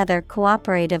together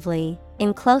cooperatively,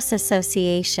 in close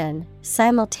association,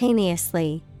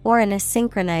 simultaneously, or in a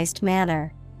synchronized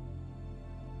manner.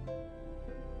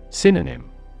 Synonym: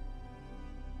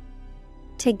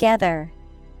 Together,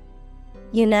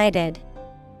 united,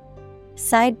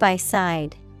 side by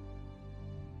side.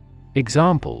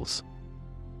 Examples: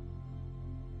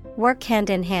 Work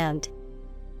hand in hand.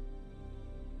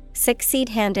 Succeed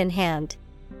hand in hand.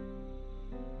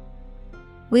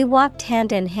 We walked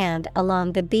hand in hand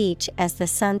along the beach as the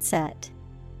sun set.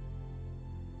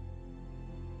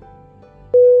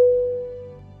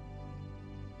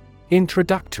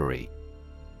 Introductory.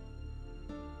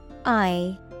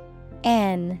 I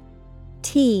N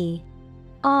T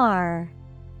R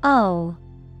O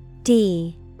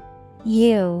D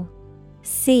U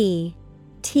C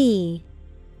T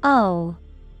O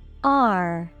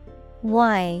R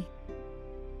Y.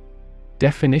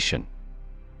 Definition: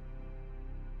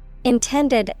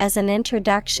 Intended as an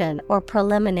introduction or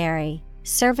preliminary,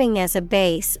 serving as a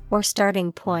base or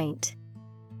starting point.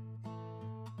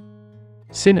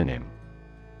 Synonym: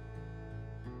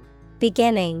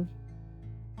 Beginning,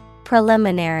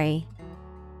 preliminary,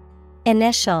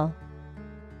 initial.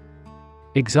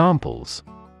 Examples: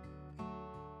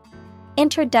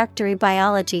 Introductory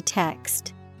biology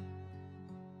text.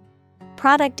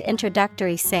 Product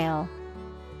introductory sale.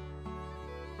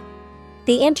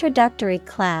 The introductory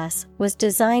class was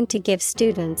designed to give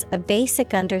students a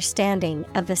basic understanding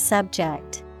of the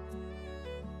subject.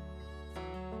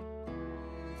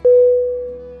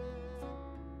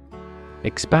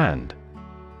 Expand.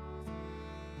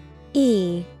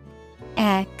 E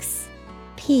X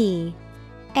P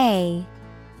A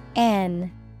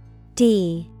N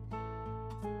D.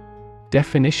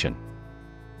 Definition: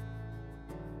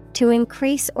 To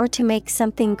increase or to make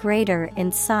something greater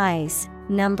in size,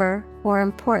 number, or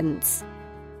importance.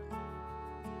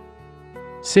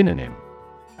 Synonym: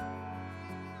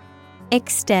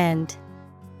 Extend,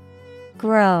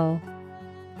 grow,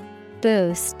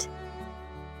 boost.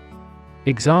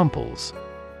 Examples: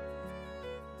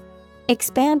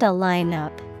 Expand a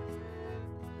lineup.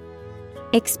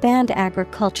 Expand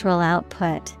agricultural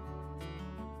output.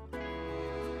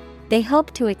 They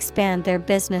hope to expand their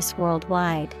business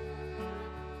worldwide.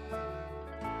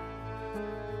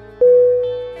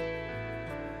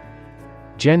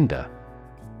 Gender.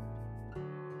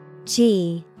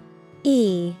 G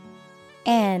E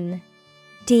N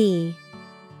D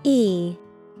E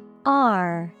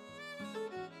R.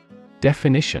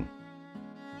 Definition: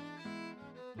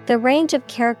 The range of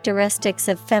characteristics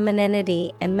of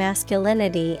femininity and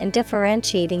masculinity and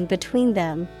differentiating between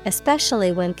them,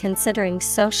 especially when considering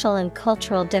social and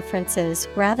cultural differences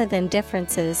rather than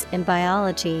differences in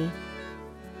biology.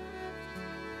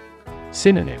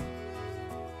 Synonym: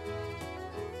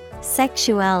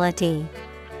 Sexuality.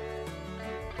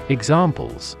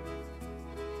 Examples: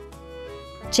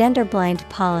 Gender-blind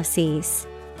policies.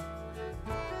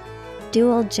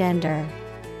 Dual gender.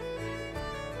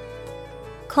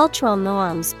 Cultural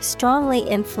norms strongly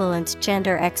influence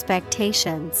gender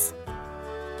expectations.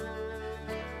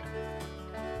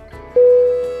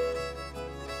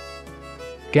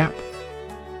 Gap.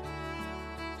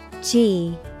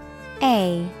 G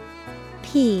A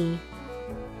P.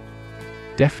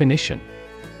 Definition.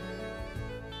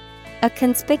 A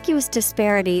conspicuous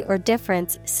disparity or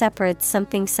difference separates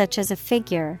something such as a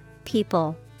figure,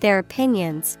 people, their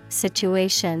opinions,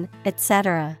 situation,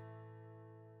 etc.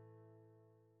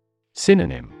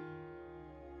 Synonym.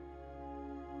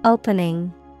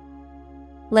 Opening,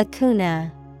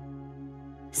 lacuna,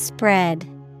 spread.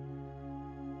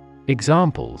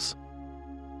 Examples.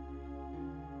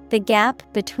 The gap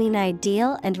between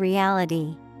ideal and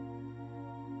reality.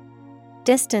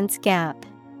 Distance gap.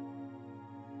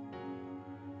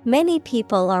 Many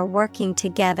people are working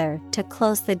together to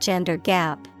close the gender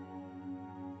gap.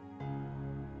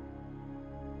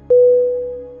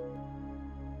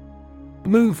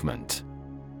 Movement.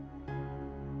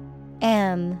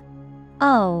 M-O-V-E-M-E-N-T.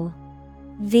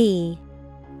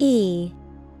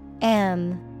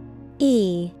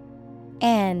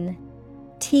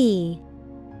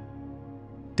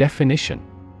 Definition.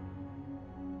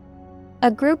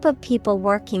 A group of people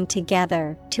working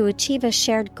together to achieve a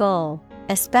shared goal,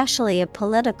 especially a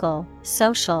political,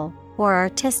 social, or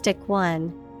artistic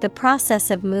one, the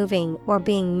process of moving or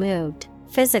being moved,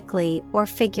 physically or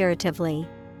figuratively.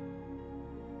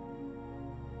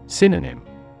 Synonym.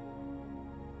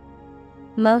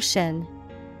 Motion,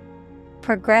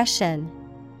 progression,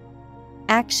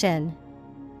 action.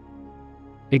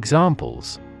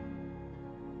 Examples.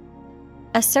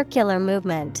 A circular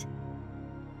movement.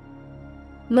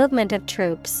 Movement of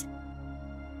troops.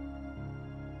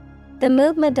 The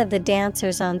movement of the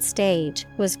dancers on stage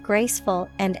was graceful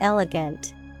and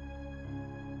elegant.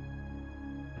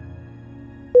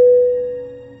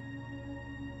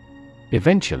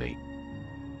 Eventually.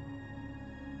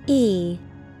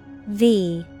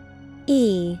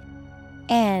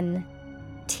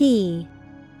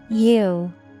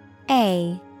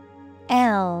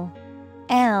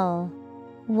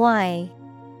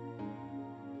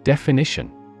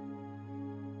 Definition.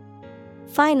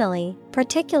 Finally,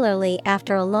 particularly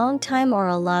after a long time or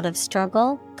a lot of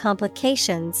struggle,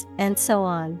 complications, and so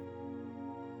on.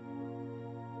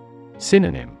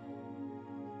 Synonym.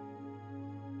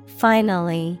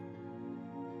 Finally,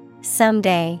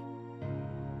 someday,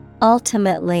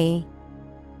 ultimately.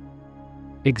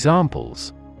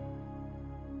 Examples.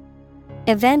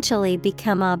 Eventually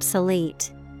become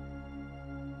obsolete.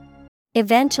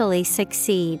 Eventually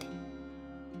succeed.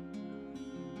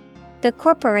 The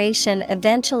corporation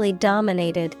eventually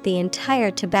dominated the entire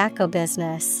tobacco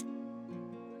business.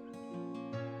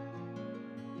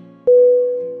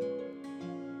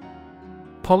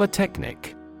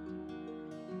 Polytechnic.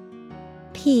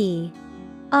 P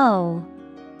O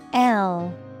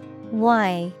L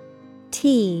Y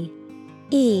T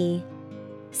E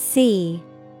C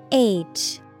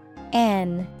H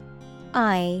N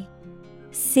I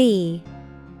C.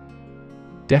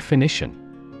 Definition.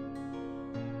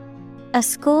 A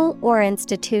school or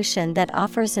institution that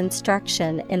offers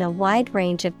instruction in a wide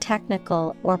range of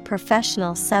technical or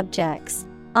professional subjects,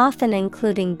 often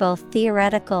including both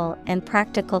theoretical and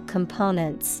practical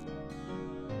components.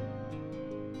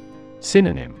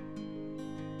 Synonym.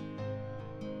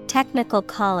 Technical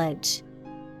college,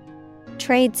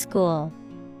 trade school,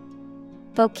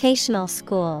 vocational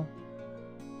school.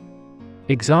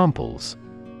 Examples.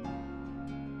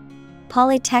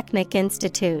 Polytechnic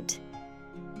Institute.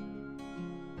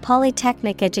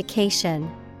 Polytechnic education.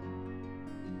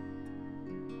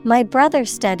 My brother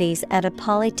studies at a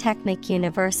polytechnic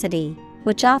university,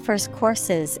 which offers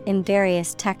courses in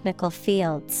various technical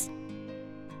fields.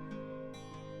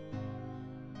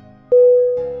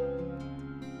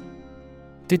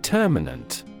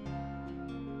 Determinant.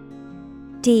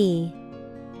 D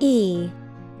E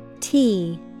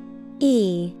T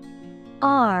E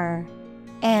R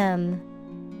M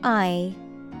I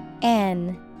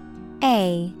N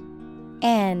A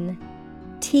N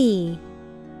T.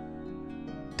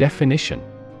 Definition.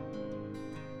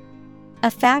 A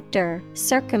factor,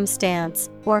 circumstance,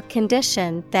 or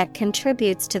condition that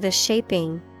contributes to the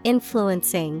shaping,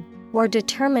 influencing, or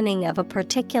determining of a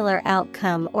particular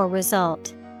outcome or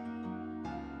result.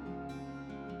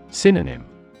 Synonym.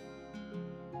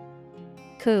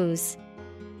 Cause,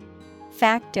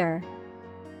 factor,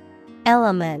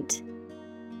 element.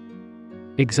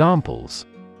 Examples.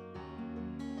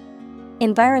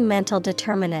 Environmental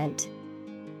determinant.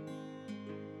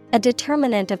 A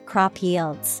determinant of crop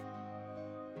yields.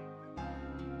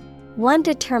 One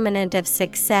determinant of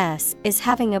success is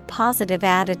having a positive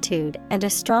attitude and a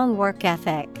strong work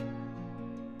ethic.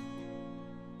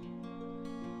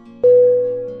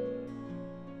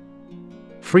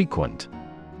 Frequent. Frequent.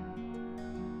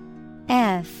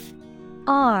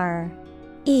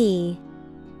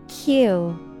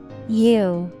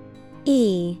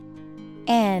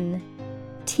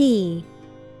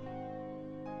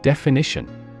 Definition.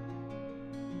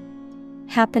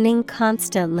 Happening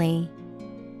constantly.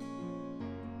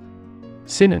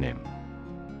 Synonym.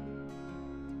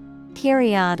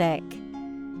 Periodic,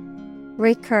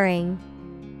 recurring,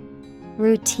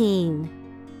 routine.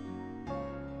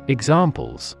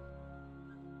 Examples.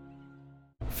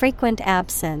 Frequent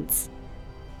absence.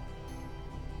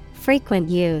 Frequent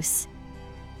use.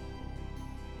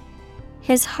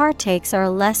 His heartaches are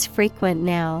less frequent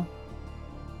now.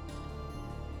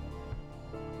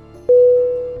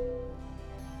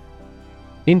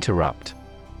 Interrupt.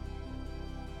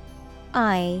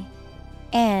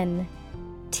 INTERRUPT.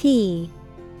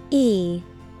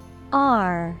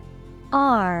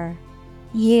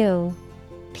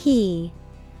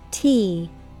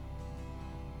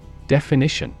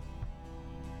 Definition.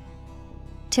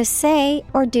 To say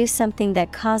or do something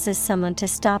that causes someone to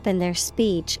stop in their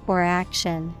speech or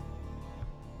action.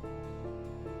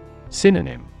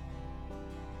 Synonym.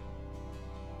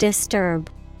 Disturb,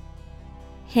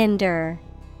 hinder,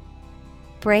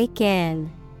 break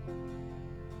in.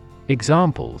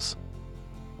 Examples.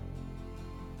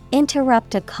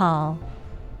 Interrupt a call.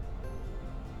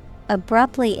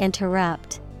 Abruptly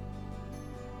interrupt.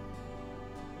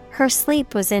 Her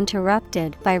sleep was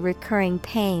interrupted by recurring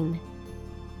pain.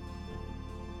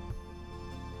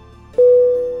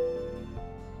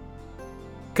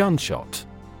 Gunshot.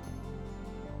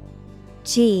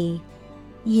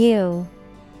 GUNSHOT.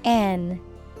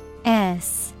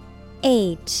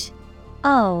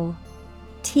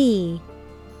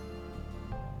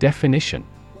 Definition.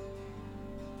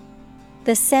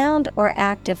 The sound or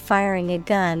act of firing a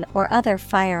gun or other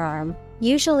firearm,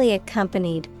 usually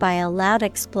accompanied by a loud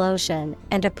explosion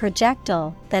and a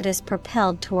projectile that is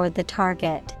propelled toward the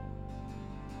target.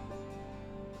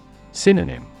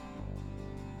 Synonym.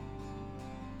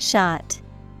 Shot,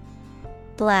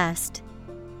 blast,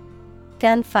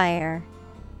 gunfire.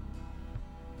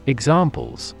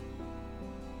 Examples.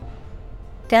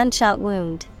 Gunshot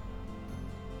wound.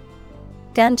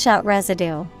 Gunshot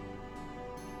residue.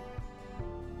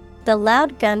 The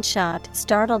loud gunshot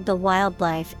startled the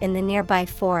wildlife in the nearby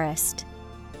forest.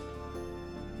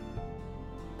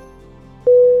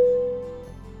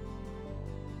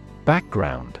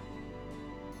 Background.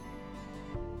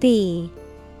 BACKGROUND.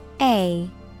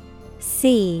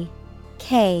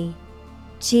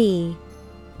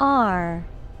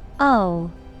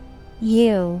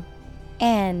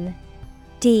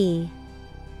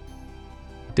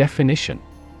 Definition.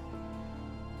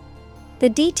 The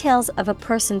details of a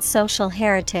person's social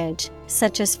heritage,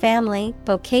 such as family,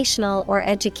 vocational or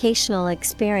educational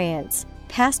experience,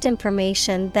 past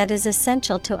information that is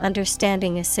essential to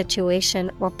understanding a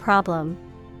situation or problem.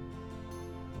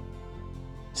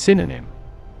 Synonym.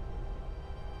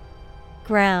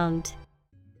 Ground,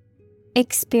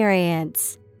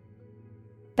 experience,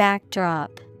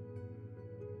 backdrop.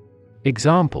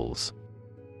 Examples.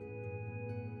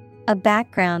 A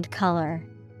background color.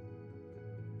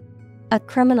 A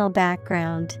criminal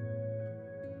background.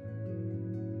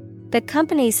 The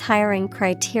company's hiring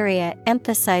criteria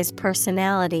emphasize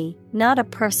personality, not a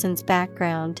person's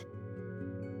background.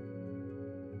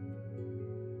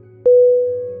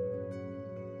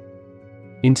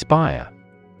 Inspire.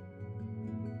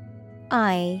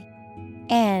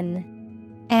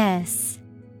 INSPIRE.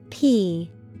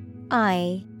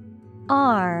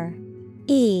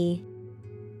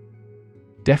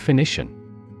 Definition.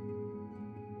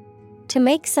 To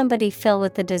make somebody fill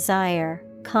with a desire,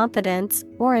 confidence,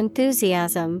 or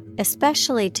enthusiasm,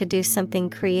 especially to do something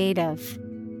creative.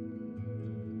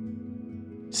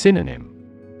 Synonym.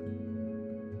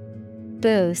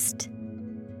 Boost,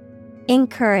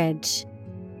 encourage,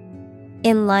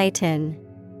 enlighten.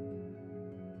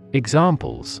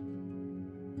 Examples.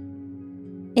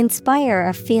 Inspire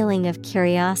a feeling of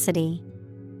curiosity.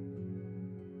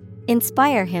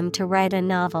 Inspire him to write a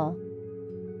novel.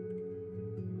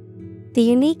 The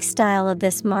unique style of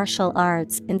this martial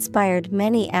arts inspired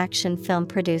many action film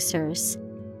producers.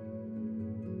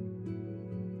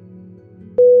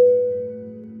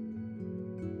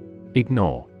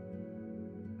 Ignore.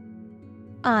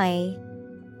 IGNORE.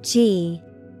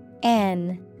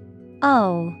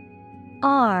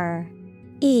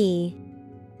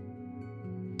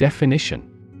 Definition.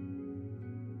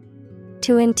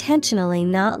 To intentionally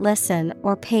not listen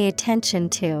or pay attention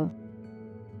to.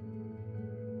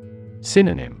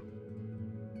 Synonym: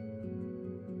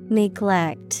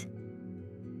 Neglect,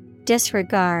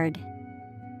 disregard,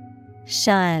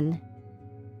 shun.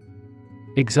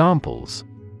 Examples: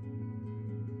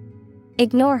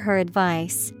 Ignore her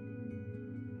advice.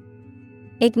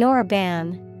 Ignore a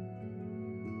ban.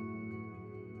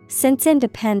 Since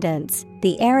independence,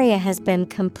 the area has been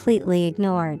completely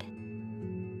ignored.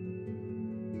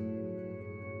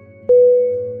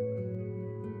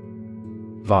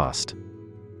 Vast.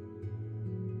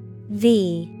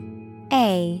 V-A-S-T.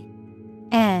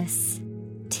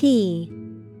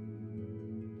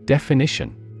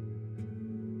 Definition: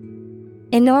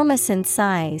 Enormous in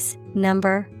size,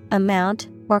 number, amount,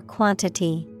 or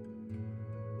quantity.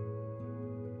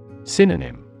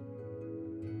 Synonym: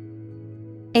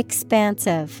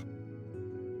 Expansive,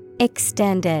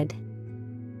 extended,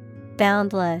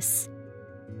 boundless.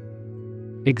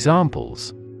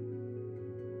 Examples: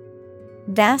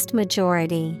 Vast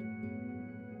majority.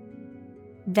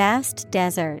 Vast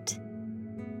desert.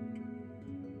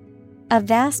 A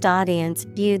vast audience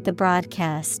viewed the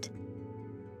broadcast.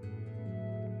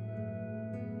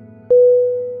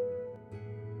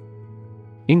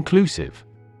 Inclusive.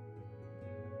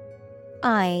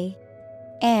 I-N-C-L-U-S-I-V-E.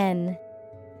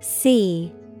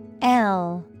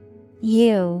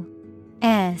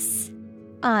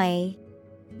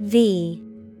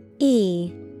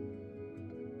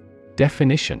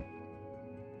 Definition: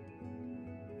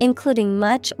 Including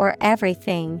much or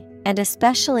everything, and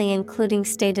especially including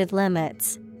stated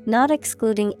limits, not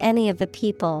excluding any of the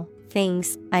people,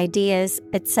 things, ideas,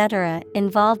 etc.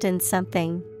 involved in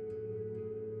something.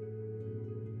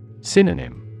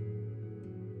 Synonym: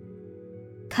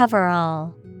 Cover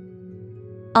all.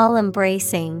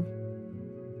 All-embracing.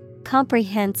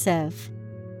 Comprehensive.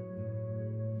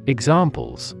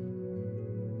 Examples: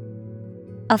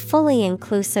 A fully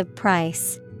inclusive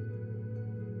price.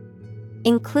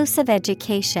 Inclusive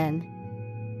education.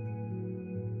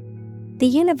 The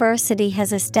university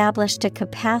has established a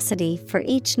capacity for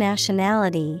each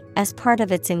nationality as part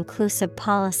of its inclusive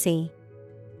policy.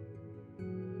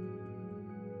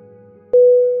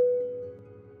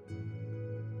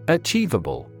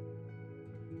 Achievable.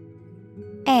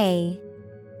 A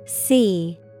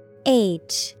C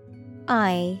H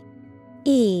I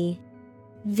E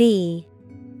V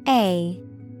A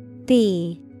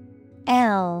B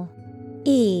L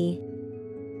E.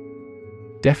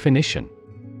 Definition: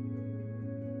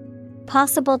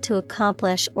 Possible to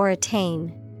accomplish or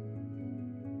attain.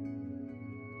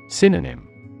 Synonym: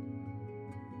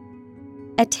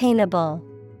 Attainable,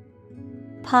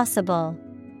 possible,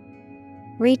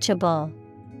 reachable.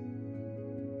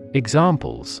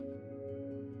 Examples: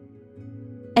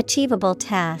 Achievable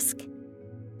task.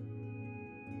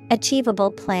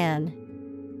 Achievable plan.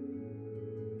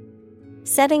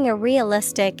 Setting a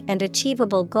realistic and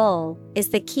achievable goal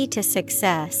is the key to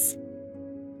success.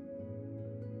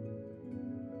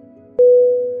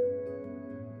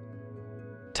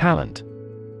 Talent.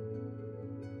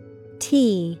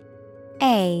 T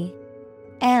A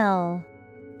L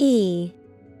E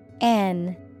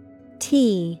N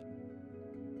T.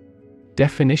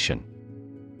 Definition: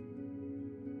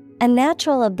 A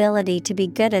natural ability to be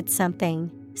good at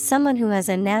something. Someone who has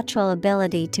a natural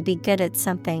ability to be good at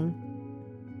something.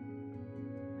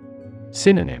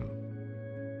 Synonym: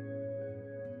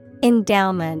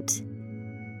 Endowment,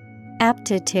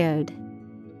 aptitude,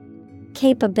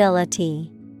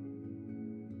 capability.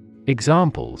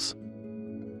 Examples: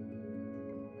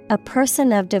 A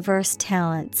person of diverse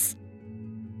talents.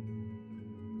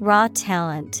 Raw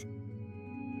talent.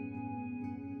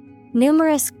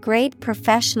 Numerous great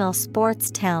professional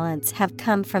sports talents have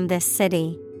come from this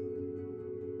city.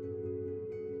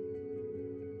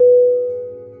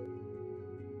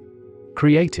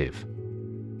 Creative.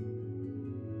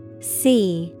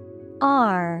 C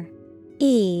R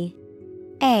E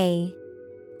A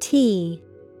T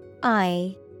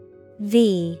I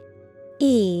V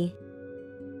E.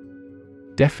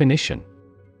 Definition: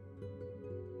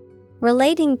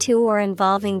 Relating to or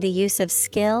involving the use of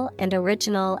skill and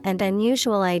original and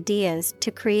unusual ideas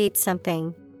to create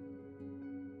something.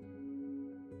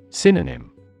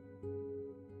 Synonym: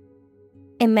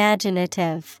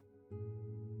 Imaginative,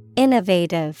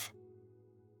 innovative,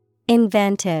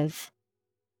 inventive.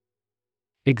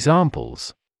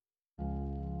 Examples: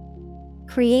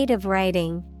 Creative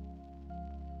writing.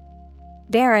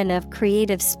 Barren of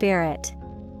creative spirit.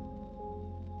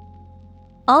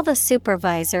 All the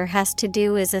supervisor has to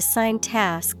do is assign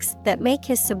tasks that make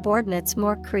his subordinates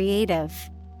more creative.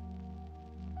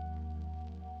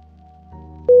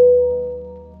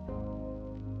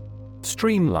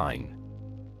 Streamline.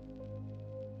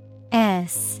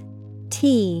 Streamline.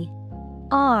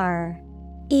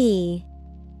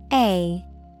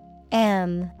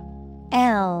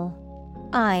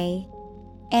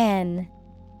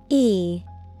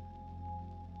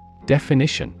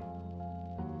 Definition.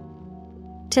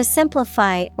 To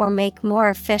simplify or make more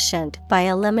efficient by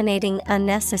eliminating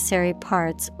unnecessary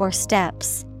parts or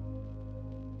steps.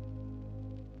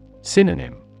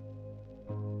 Synonym.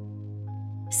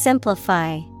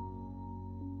 Simplify,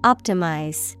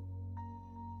 optimize,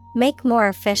 make more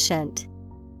efficient.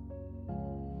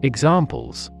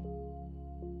 Examples.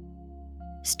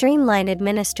 Streamline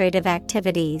administrative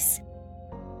activities.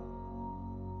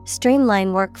 Streamline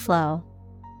workflow.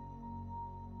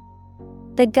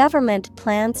 The government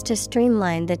plans to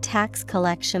streamline the tax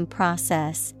collection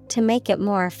process to make it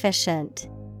more efficient.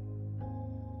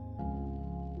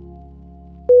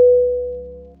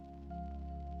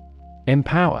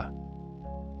 Empower.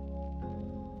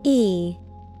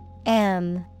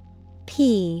 EMPOWER.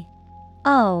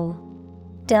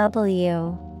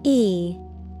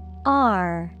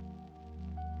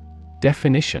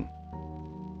 Definition.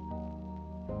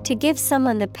 To give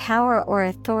someone the power or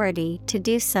authority to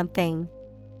do something.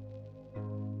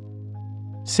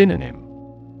 Synonym.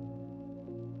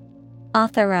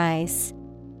 Authorize,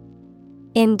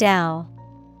 endow,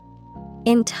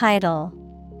 entitle.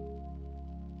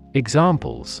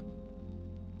 Examples.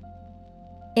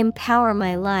 Empower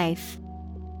my life.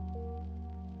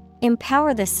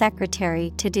 Empower the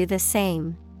secretary to do the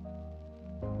same.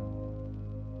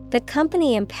 The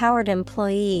company empowered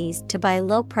employees to buy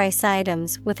low-price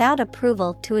items without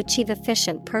approval to achieve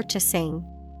efficient purchasing.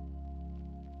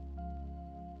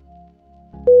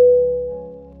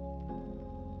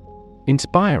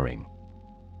 Inspiring.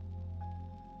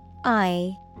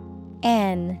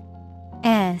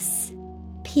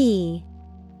 INSPIRING.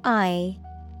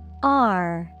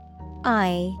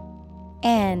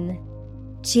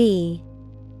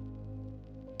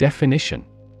 Definition.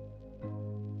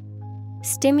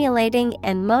 Stimulating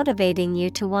and motivating you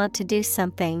to want to do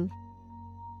something.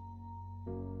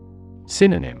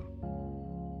 Synonym.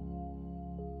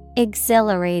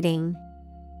 Exhilarating,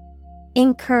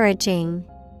 encouraging,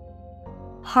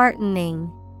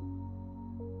 heartening.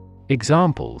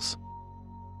 Examples.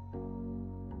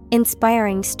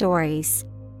 Inspiring stories.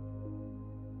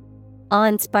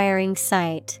 Awe-inspiring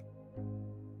sight.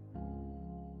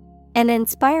 An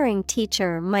inspiring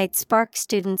teacher might spark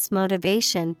students'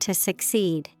 motivation to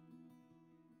succeed.